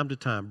from time to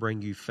time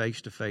bring you face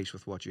to face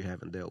with what you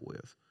haven't dealt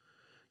with.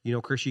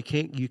 Chris, you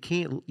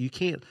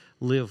can't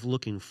live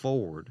looking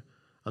forward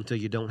until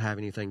you don't have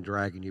anything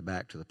dragging you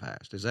back to the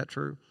past. Is that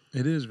true?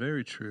 It is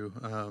very true.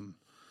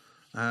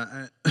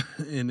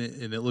 And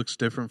it looks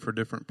different for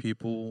different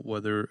people,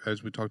 whether,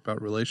 as we talked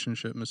about,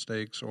 relationship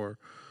mistakes or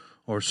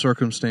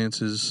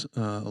circumstances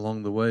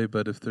along the way.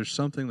 But if there's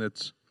something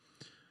that's,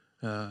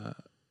 I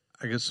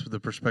guess the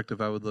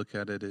perspective I would look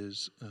at it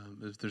is,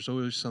 if there's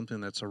always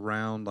something that's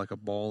around like a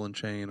ball and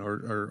chain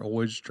or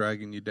always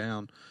dragging you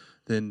down,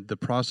 then the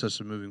process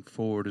of moving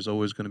forward is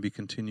always going to be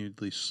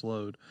continually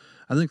slowed.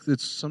 I think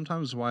that's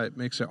sometimes why it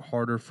makes it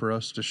harder for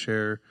us to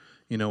share,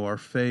 our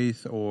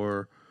faith,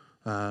 or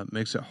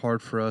makes it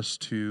hard for us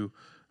to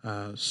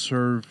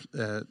serve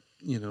at,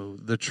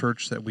 the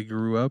church that we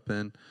grew up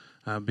in,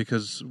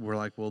 because we're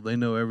like, well, they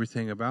know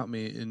everything about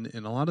me.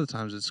 And a lot of the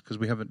times it's because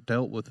we haven't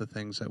dealt with the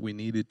things that we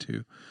needed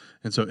to.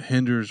 And so it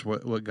hinders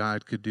what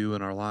God could do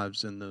in our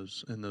lives in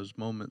those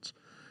moments.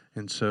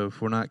 And so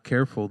if we're not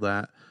careful,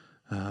 that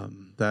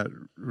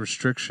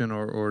restriction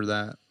or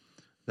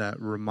that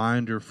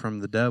reminder from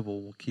the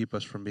devil will keep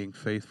us from being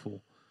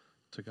faithful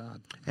to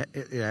God.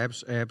 It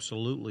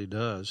absolutely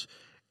does.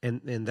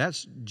 And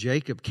that's,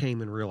 Jacob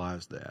came and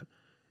realized that.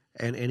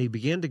 And he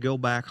began to go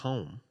back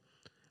home.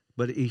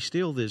 But he's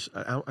still this,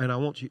 and I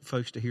want you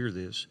folks to hear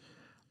this.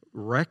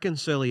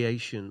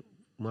 Reconciliation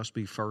must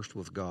be first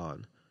with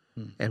God.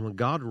 And when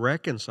God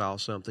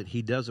reconciles something,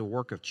 he does a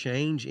work of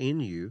change in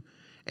you.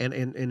 And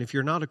if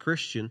you're not a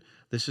Christian,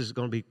 this is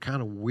going to be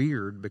kind of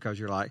weird because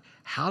you're like,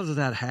 how does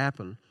that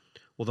happen?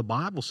 Well, the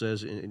Bible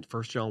says in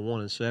 1 John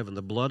 1:7,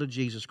 the blood of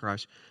Jesus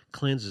Christ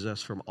cleanses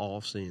us from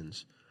all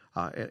sins.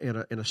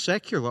 In a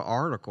secular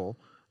article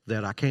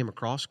that I came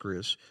across,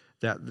 Chris,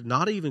 that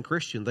not even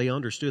Christian, they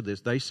understood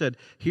this. They said,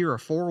 here are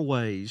 4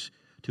 ways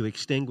to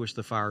extinguish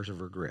the fires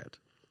of regret.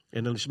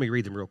 And then let me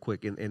read them real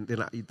quick. And then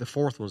the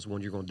 4th one is the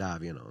one you're going to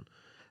dive in on.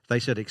 They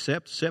said,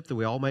 accept that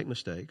we all make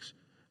mistakes.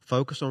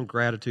 Focus on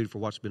gratitude for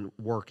what's been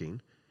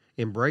working.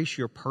 Embrace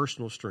your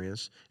personal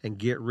strengths and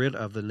get rid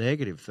of the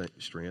negative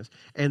strengths.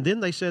 And then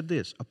they said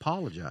this,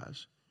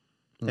 apologize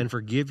and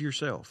forgive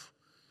yourself.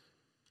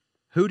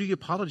 Who do you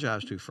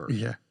apologize to first?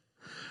 Yeah.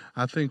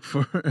 I think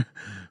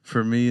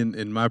for me,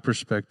 in my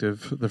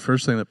perspective, the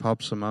first thing that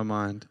pops in my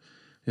mind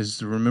is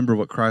to remember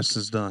what Christ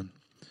has done.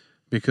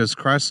 Because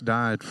Christ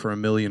died for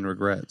 1 million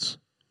regrets,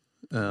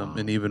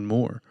 and even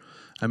more.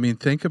 I mean,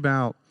 think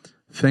about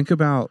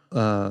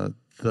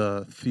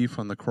the thief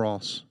on the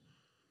cross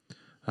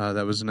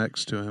that was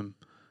next to him.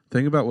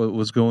 Think about what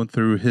was going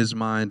through his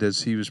mind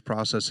as he was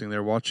processing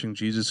there, watching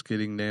Jesus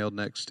getting nailed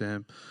next to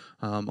him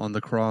on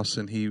the cross,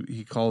 and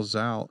he calls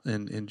out,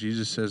 and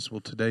Jesus says, "Well,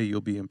 today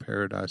you'll be in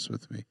paradise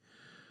with me."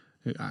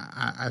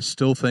 I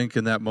still think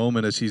in that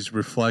moment as he's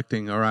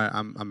reflecting, all right,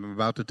 I'm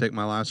about to take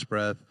my last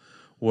breath.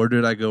 Where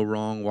did I go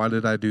wrong? Why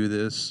did I do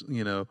this?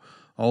 You know,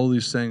 all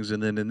these things.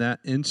 And then in that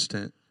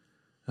instant,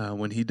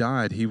 when he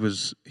died, he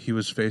was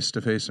face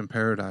to face in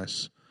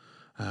paradise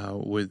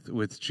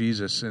with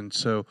Jesus. And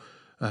so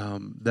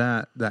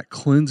that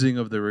cleansing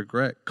of the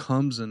regret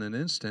comes in an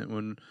instant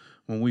when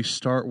we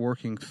start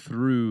working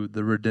through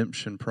the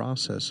redemption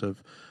process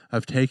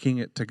of taking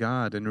it to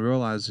God and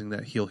realizing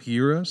that He'll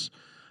hear us,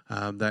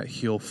 that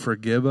He'll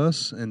forgive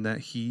us, and that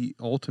He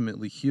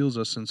ultimately heals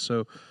us. And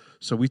so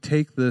we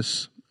take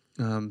this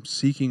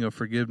seeking of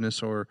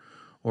forgiveness or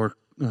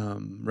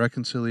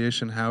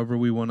reconciliation, however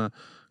we want to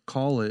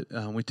call it,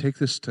 we take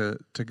this to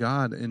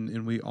God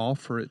and we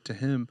offer it to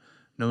Him,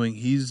 knowing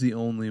He's the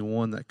only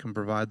one that can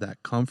provide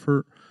that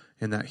comfort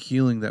and that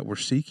healing that we're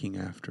seeking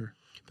after.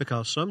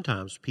 Because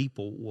sometimes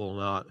people will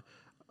not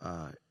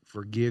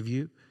forgive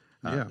you.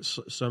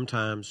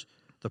 Sometimes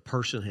the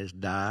person has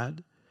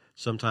died.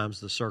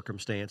 Sometimes the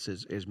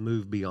circumstances is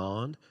moved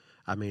beyond.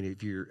 I mean,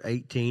 if you're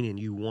 18 and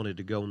you wanted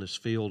to go in this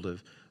field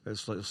of,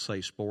 let's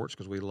say sports,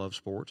 because we love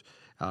sports,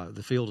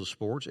 the field of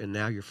sports, and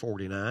now you're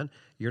 49,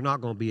 you're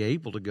not going to be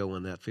able to go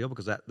in that field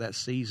because that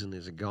season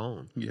is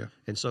gone. Yeah.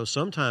 And so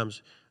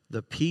sometimes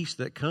the peace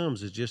that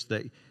comes is just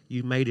that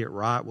you made it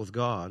right with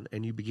God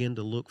and you begin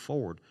to look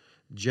forward.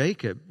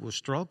 Jacob was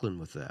struggling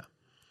with that.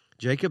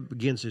 Jacob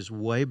begins his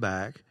way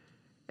back,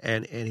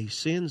 and he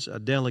sends a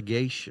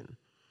delegation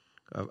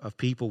of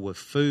people with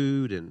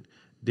food and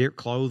dear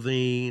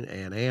clothing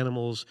and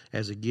animals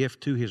as a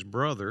gift to his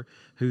brother,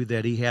 who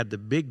that he had the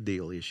big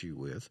deal issue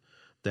with,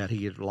 that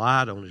he had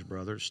lied on his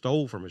brother,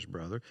 stole from his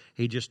brother.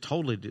 He just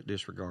totally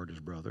disregarded his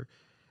brother.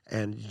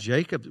 And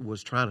Jacob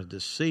was trying to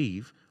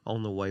deceive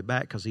on the way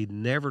back because he'd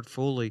never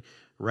fully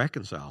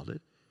reconciled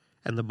it.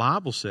 And the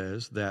Bible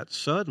says that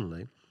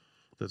suddenly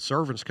the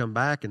servants come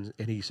back and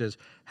he says,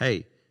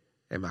 "Hey,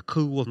 am I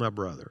cool with my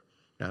brother?"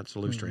 Now, it's a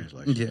loose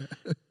translation.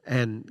 Yeah.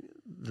 And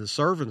the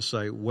servants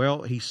say,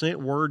 "Well, he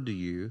sent word to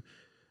you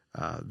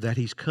that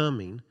he's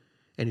coming,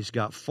 and he's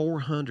got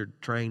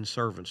 400 trained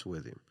servants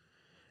with him."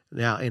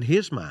 Now, in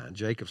his mind,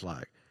 Jacob's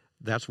like,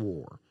 that's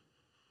war.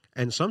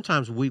 And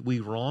sometimes we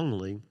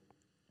wrongly,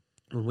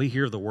 when we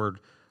hear the word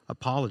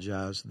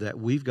apologize, that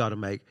we've got to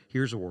make,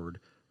 here's a word,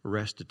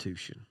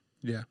 restitution.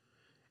 Yeah.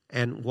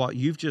 And what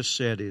you've just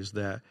said is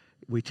that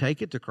we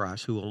take it to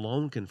Christ, who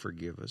alone can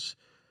forgive us.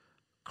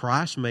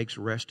 Christ makes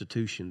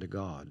restitution to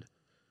God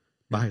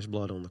by His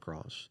blood on the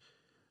cross.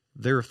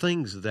 There are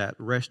things that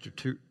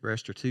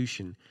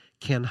restitution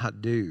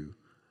cannot do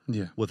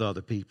with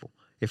other people.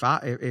 If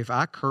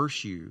I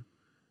curse you,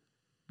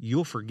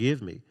 you'll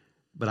forgive me,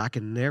 but I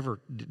can never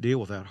deal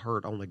with that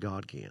hurt. Only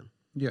God can.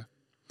 Yeah.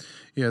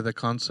 Yeah, the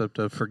concept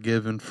of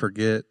forgive and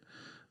forget.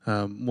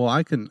 Well,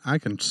 I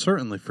can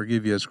certainly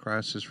forgive you as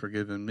Christ has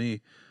forgiven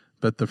me,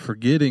 but the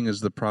forgetting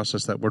is the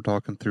process that we're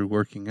talking through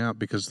working out,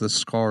 because the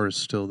scar is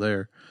still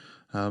there.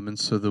 And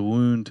so the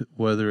wound,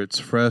 whether it's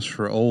fresh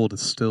or old,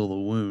 is still a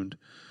wound.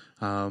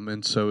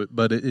 And so,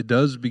 but it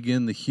does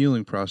begin the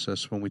healing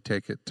process when we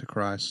take it to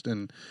Christ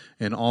and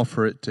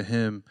offer it to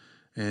Him,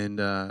 and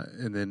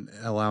then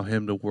allow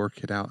Him to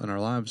work it out in our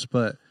lives.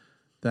 But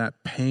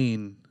that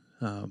pain,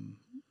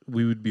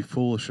 we would be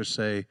foolish to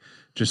say,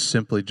 just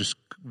simply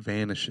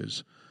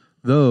vanishes.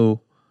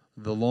 Though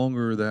the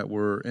longer that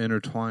we're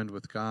intertwined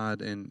with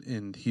God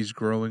and He's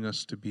growing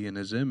us to be in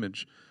His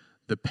image,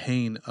 the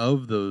pain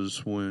of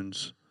those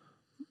wounds,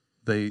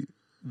 they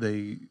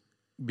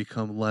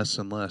become less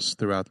and less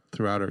throughout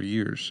our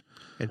years.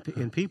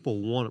 And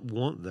people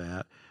want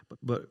that,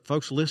 but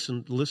folks,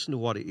 listen to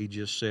what he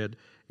just said.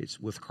 It's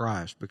with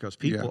Christ, because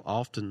people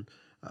often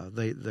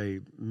they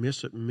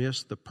miss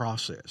the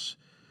process.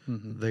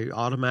 Mm-hmm. They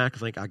automatically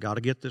think, I got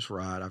to get this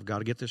right. I've got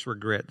to get this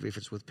regret if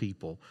it's with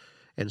people,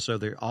 and so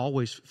they're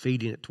always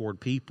feeding it toward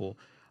people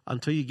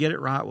until you get it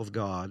right with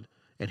God,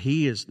 and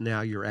He is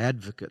now your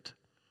advocate.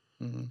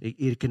 Mm-hmm.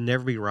 It can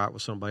never be right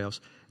with somebody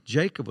else.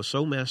 Jacob was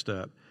so messed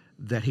up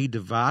that he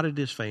divided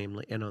his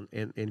family, and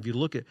if you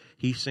look at,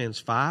 he sends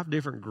 5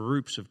 different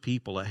groups of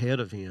people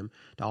ahead of him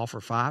to offer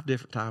 5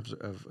 different types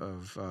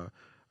of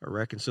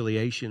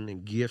reconciliation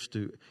and gifts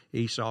to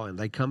Esau, and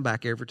they come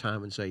back every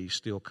time and say, he's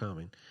still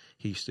coming.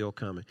 He's still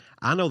coming.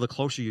 I know the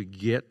closer you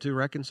get to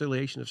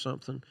reconciliation of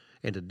something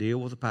and to deal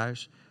with the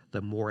past,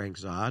 the more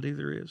anxiety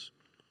there is,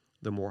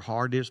 the more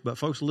hard it is. But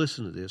folks,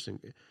 listen to this,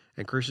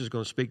 and Chris is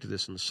going to speak to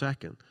this in a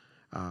second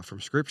from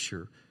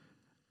Scripture.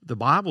 The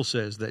Bible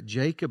says that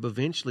Jacob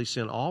eventually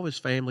sent all his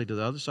family to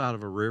the other side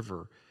of a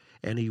river,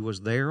 and he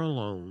was there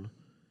alone,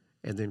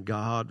 and then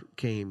God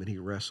came and he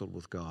wrestled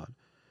with God.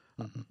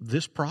 Mm-hmm.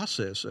 This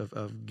process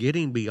of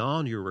getting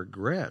beyond your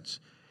regrets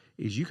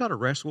is you got to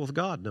wrestle with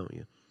God, don't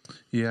you?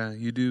 Yeah,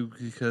 you do,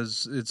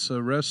 because it's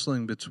a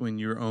wrestling between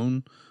your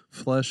own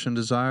flesh and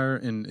desire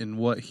and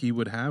what He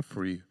would have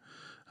for you.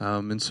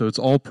 And so it's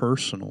all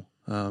personal.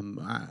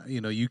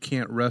 You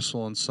can't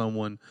wrestle on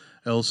someone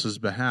else's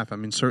behalf. I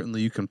mean,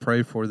 certainly you can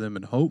pray for them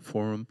and hope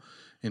for them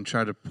and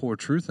try to pour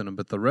truth in them,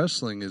 but the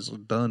wrestling is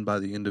done by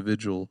the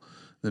individual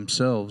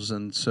themselves.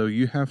 And so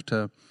you have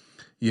to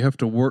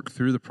work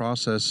through the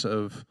process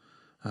of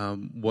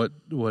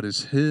what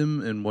is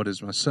Him and what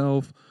is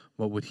myself,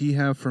 what would He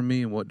have for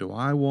me and what do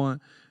I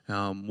want,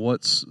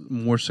 what's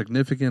more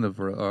significant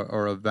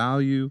or of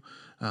value,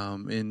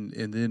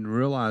 and then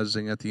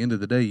realizing at the end of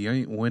the day you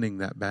ain't winning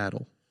that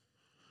battle.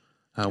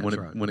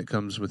 When it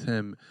comes with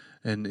Him.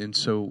 And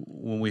so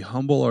when we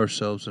humble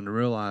ourselves and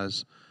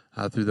realize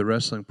through the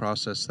wrestling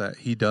process that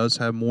He does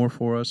have more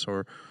for us,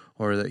 or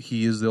that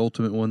He is the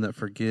ultimate one that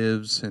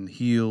forgives and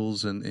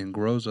heals and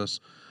grows us,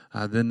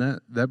 then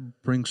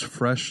that brings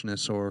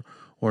freshness or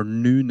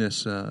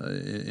newness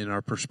in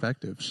our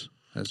perspectives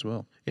as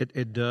well.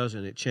 It does,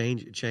 and it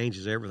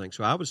changes everything.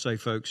 So I would say,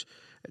 folks,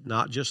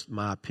 not just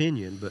my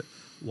opinion, but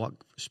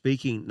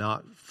speaking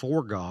not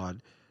for God,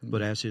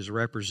 but as His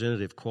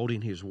representative,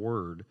 quoting His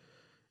word,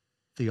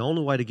 the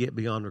only way to get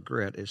beyond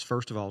regret is,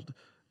 first of all,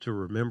 to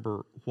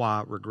remember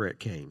why regret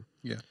came.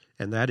 Yeah.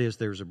 And that is,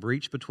 there's a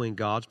breach between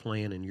God's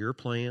plan and your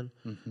plan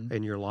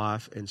and your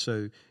life. And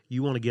so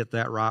you want to get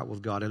that right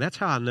with God. And that's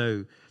how I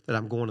know that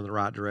I'm going in the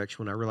right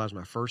direction, when I realize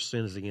my first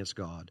sin is against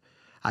God.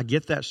 I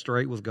get that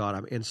straight with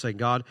God and say,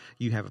 God,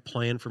 you have a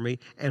plan for me.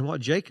 And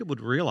what Jacob would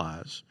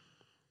realize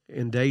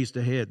in days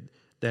ahead,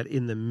 that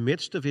in the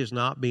midst of his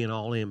not being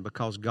all in,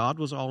 because God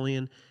was all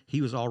in,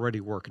 he was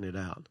already working it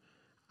out.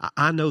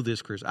 I know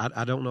this, Chris.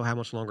 I don't know how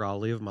much longer I'll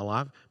live in my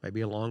life.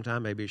 Maybe a long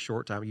time, maybe a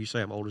short time. You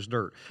say I'm old as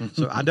dirt.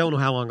 So I don't know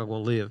how long I'm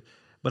going to live.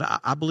 But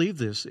I believe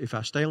this. If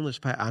I stay on this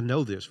path, I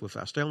know this. If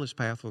I stay on this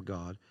path with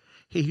God,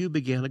 He who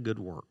began a good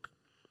work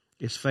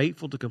is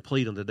faithful to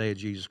complete on the day of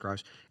Jesus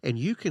Christ. And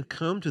you can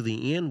come to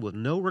the end with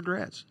no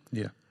regrets.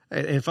 Yeah.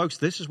 And folks,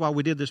 this is why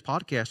we did this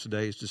podcast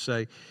today, is to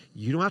say,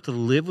 you don't have to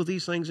live with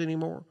these things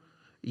anymore.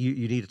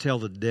 You need to tell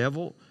the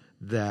devil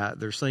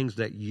that there's things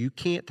that you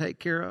can't take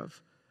care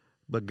of,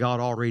 but God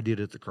already did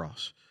it at the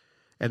cross.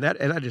 And that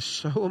is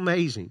so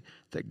amazing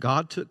that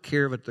God took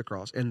care of it at the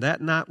cross. And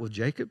that night with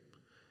Jacob,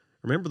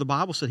 remember the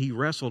Bible said he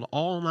wrestled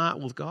all night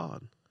with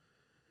God.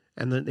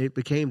 And then it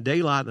became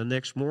daylight the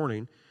next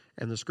morning,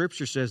 and the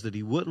Scripture says that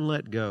he wouldn't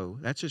let go.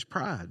 That's his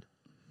pride.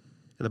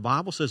 And the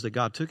Bible says that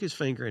God took his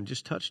finger and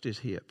just touched his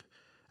hip.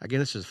 Again,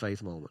 this is a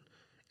faith moment.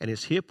 And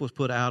his hip was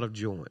put out of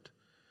joint.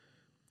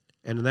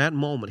 And in that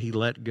moment, he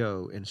let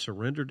go and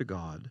surrendered to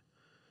God.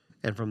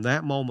 And from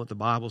that moment, the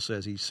Bible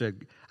says, he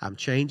said, I'm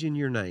changing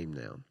your name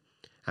now.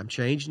 I'm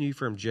changing you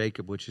from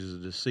Jacob, which is a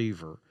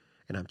deceiver,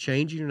 and I'm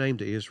changing your name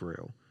to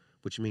Israel,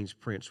 which means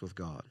prince with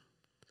God.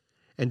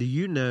 And do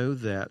you know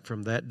that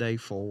from that day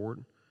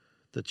forward,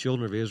 the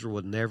children of Israel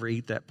would never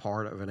eat that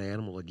part of an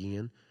animal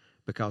again,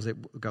 because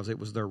it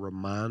was their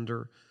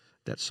reminder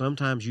that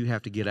sometimes you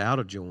have to get out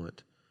of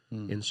joint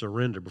and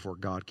surrender before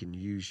God can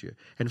use you.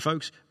 And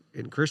folks,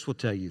 and Chris will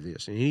tell you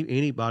this, and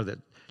anybody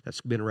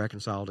that's been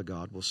reconciled to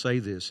God will say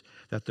this,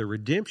 that the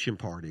redemption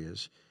part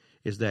is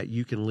that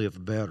you can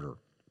live better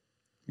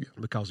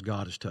because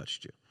God has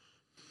touched you.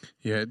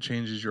 Yeah, it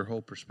changes your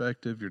whole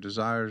perspective, your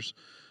desires,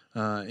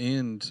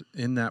 and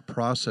in that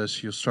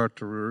process, you'll start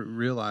to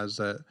realize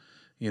that,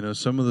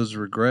 some of those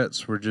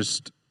regrets were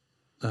just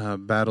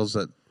battles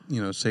that,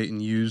 Satan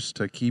used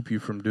to keep you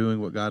from doing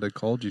what God had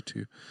called you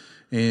to.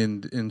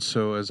 And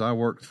so as I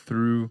worked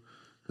through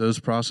those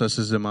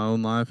processes in my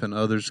own life, and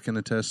others can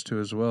attest to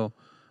as well,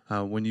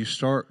 when you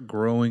start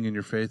growing in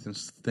your faith and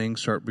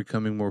things start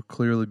becoming more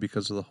clearly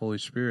because of the Holy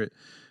Spirit,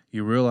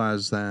 you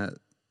realize that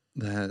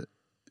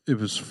it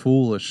was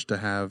foolish to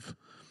have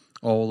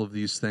all of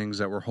these things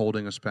that were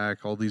holding us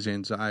back, all these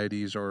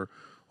anxieties or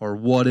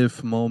what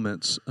if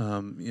moments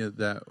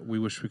that we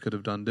wish we could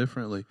have done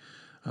differently.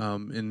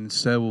 And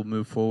instead, we'll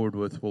move forward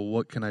with, well,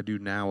 what can I do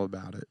now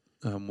about it?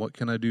 What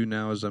can I do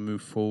now as I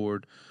move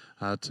forward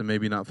to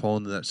maybe not fall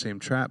into that same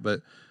trap,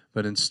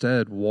 but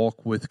instead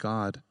walk with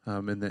God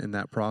in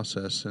that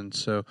process. And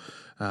so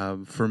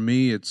for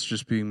me, it's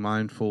just being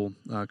mindful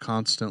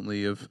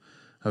constantly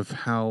of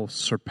how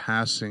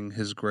surpassing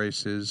His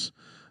grace is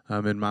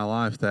in my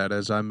life, that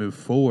as I move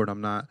forward,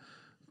 I'm not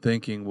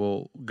thinking,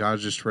 well,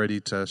 God's just ready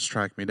to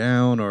strike me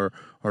down or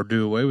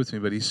do away with me,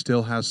 but He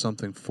still has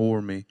something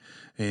for me.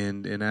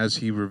 And as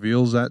He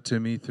reveals that to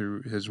me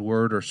through His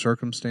word or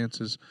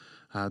circumstances,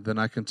 then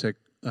I can take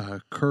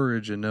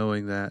courage in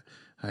knowing that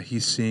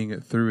He's seeing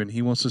it through, and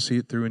He wants to see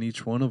it through in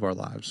each one of our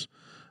lives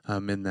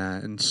in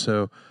that. And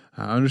so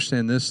I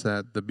understand this,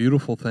 that the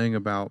beautiful thing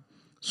about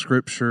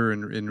Scripture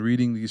and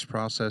reading these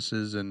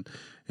processes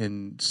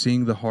and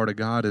seeing the heart of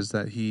God is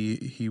that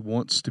He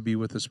wants to be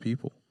with His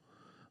people.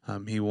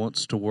 He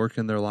wants to work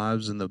in their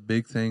lives in the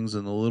big things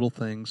and the little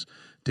things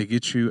to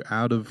get you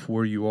out of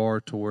where you are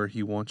to where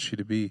He wants you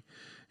to be.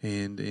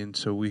 And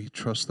so we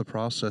trust the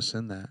process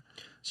in that.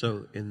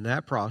 So in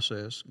that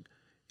process,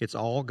 it's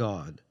all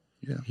God.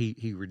 Yeah.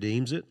 He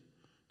redeems it,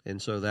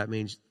 and so that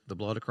means the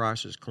blood of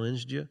Christ has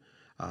cleansed you.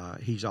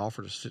 He's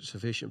offered a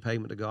sufficient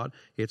payment to God.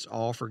 It's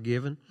all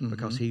forgiven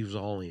because He was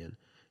all in.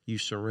 You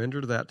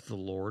surrender that to the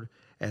Lord,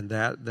 and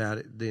that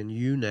then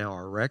you now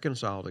are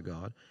reconciled to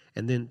God.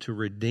 And then to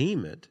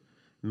redeem it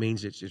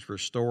means it's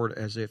restored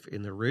as if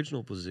in the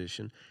original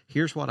position.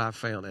 Here's what I've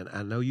found, and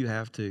I know you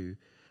have too,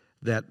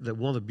 that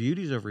one of the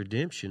beauties of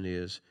redemption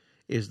is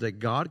that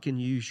God can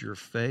use your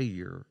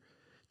failure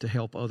to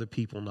help other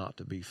people not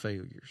to be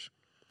failures.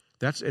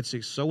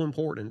 It's so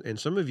important. And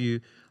some of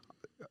you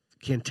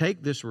can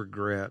take this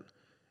regret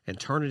and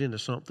turn it into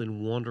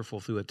something wonderful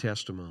through a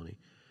testimony.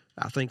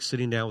 I think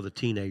sitting down with a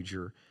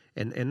teenager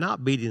and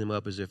not beating them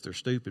up as if they're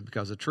stupid,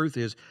 because the truth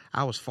is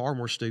I was far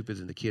more stupid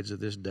than the kids of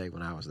this day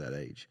when I was that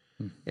age.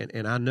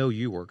 And I know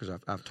you were, because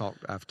I've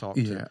talked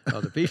to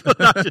other people.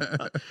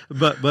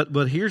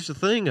 But here's the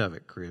thing of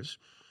it, Chris.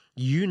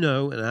 You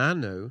know, and I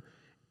know,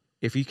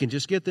 if you can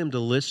just get them to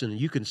listen,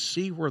 you can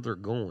see where they're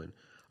going.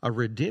 A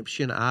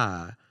redemption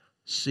eye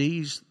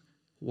sees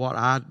what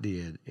I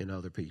did in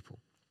other people.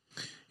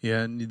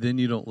 Yeah, and then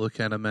you don't look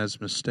at them as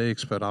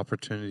mistakes, but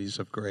opportunities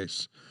of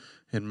grace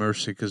and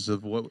mercy because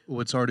of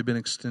what's already been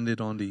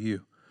extended onto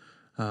you.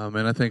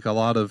 And I think a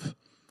lot of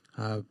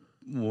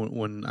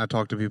when I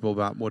talk to people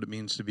about what it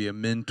means to be a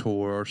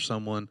mentor or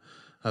someone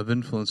of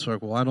influence, they're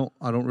like, well,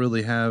 I don't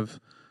really have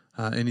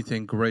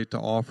anything great to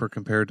offer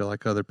compared to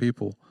like other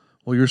people.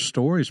 Well, your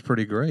story is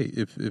pretty great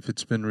if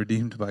it's been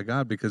redeemed by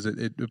God, because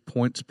it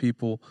points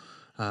people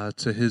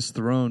to His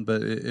throne,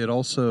 but it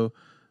also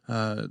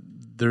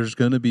there's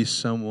going to be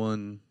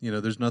someone,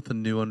 there's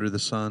nothing new under the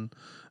sun.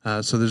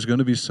 So there's going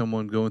to be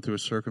someone going through a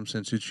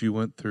circumstance that you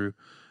went through.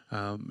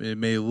 It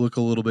may look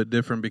a little bit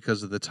different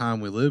because of the time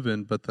we live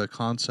in, but the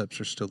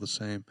concepts are still the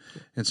same.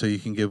 And so you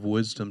can give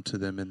wisdom to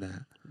them in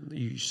that.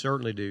 You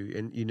certainly do.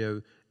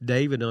 And,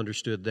 David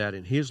understood that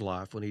in his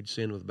life when he'd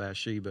sinned with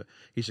Bathsheba.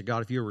 He said,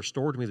 God, if you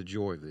restore to me the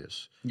joy of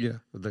this,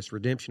 this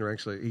redemption, or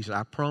actually, he said,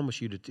 I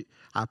promise you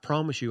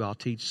I'll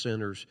teach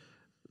sinners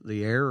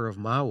the error of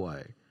my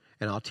way,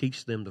 and I'll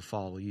teach them to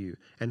follow you.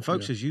 And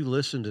folks, as you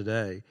listen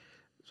today,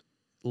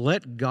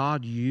 let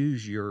God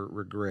use your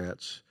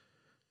regrets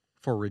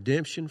for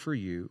redemption for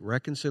you,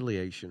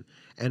 reconciliation,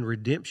 and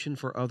redemption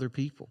for other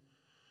people.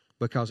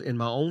 Because in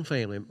my own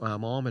family, my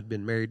mom had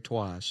been married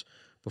twice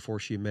before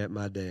she met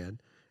my dad.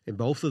 And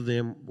both of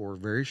them were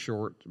very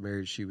short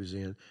marriage she was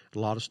in, a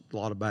lot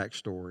of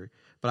backstory.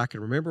 But I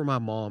can remember my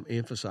mom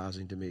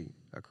emphasizing to me,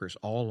 Chris,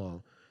 all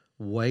along,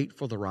 wait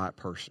for the right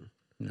person.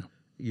 Yeah.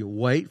 You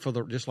wait for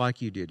just like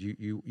you did.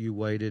 You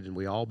waited, and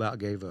we all about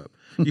gave up.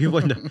 You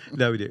waited.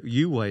 No, we did.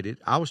 You waited.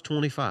 I was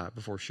 25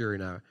 before Sherry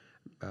and I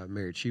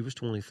married. She was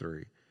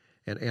 23,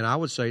 and I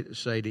would say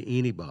to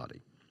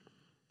anybody,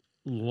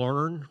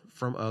 learn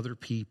from other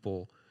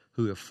people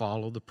who have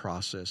followed the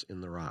process in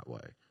the right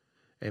way.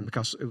 And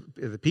because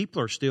the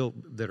people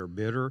that are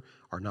bitter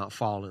are not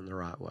following the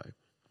right way.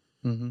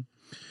 Mm-hmm.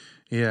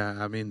 Yeah,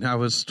 I mean, I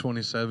was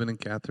 27 and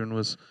Catherine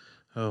was,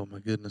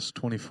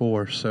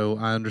 24. So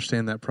I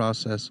understand that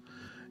process.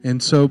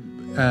 And so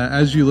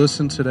as you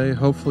listen today,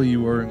 hopefully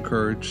you were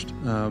encouraged.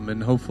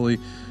 And hopefully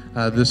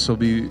this will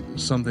be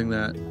something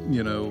that,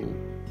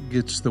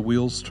 gets the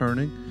wheels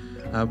turning.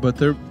 But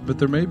there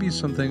may be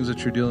some things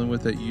that you're dealing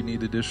with that you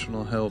need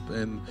additional help,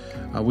 and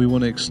we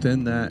want to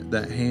extend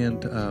that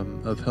hand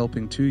of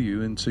helping to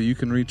you. And so you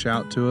can reach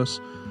out to us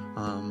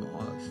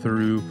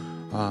through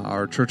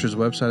our church's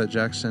website at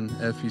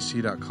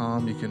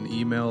jacksonfec.com. You can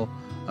email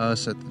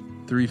us at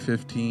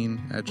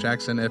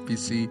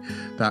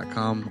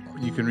 315@jacksonfec.com.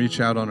 You can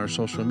reach out on our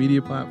social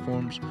media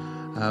platforms.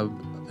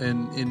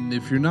 And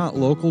if you're not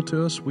local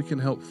to us, we can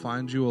help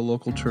find you a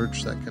local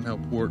church that can help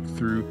work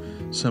through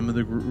some of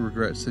the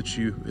regrets that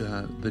you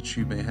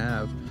may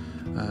have.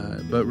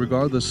 But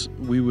regardless,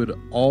 we would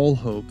all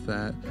hope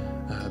that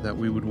that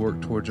we would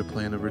work towards a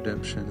plan of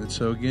redemption. And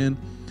so again,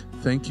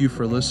 thank you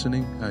for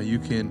listening. You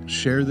can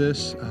share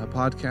this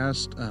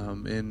podcast,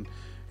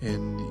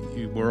 and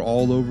we're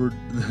all over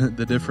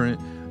the different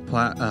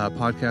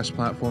podcast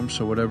platforms.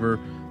 So whatever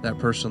that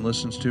person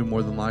listens to,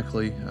 more than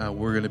likely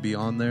we're going to be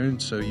on there.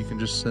 And so you can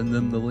just send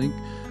them the link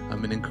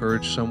and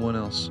encourage someone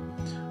else.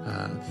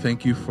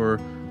 Thank you for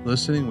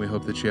listening. We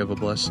hope that you have a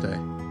blessed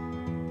day.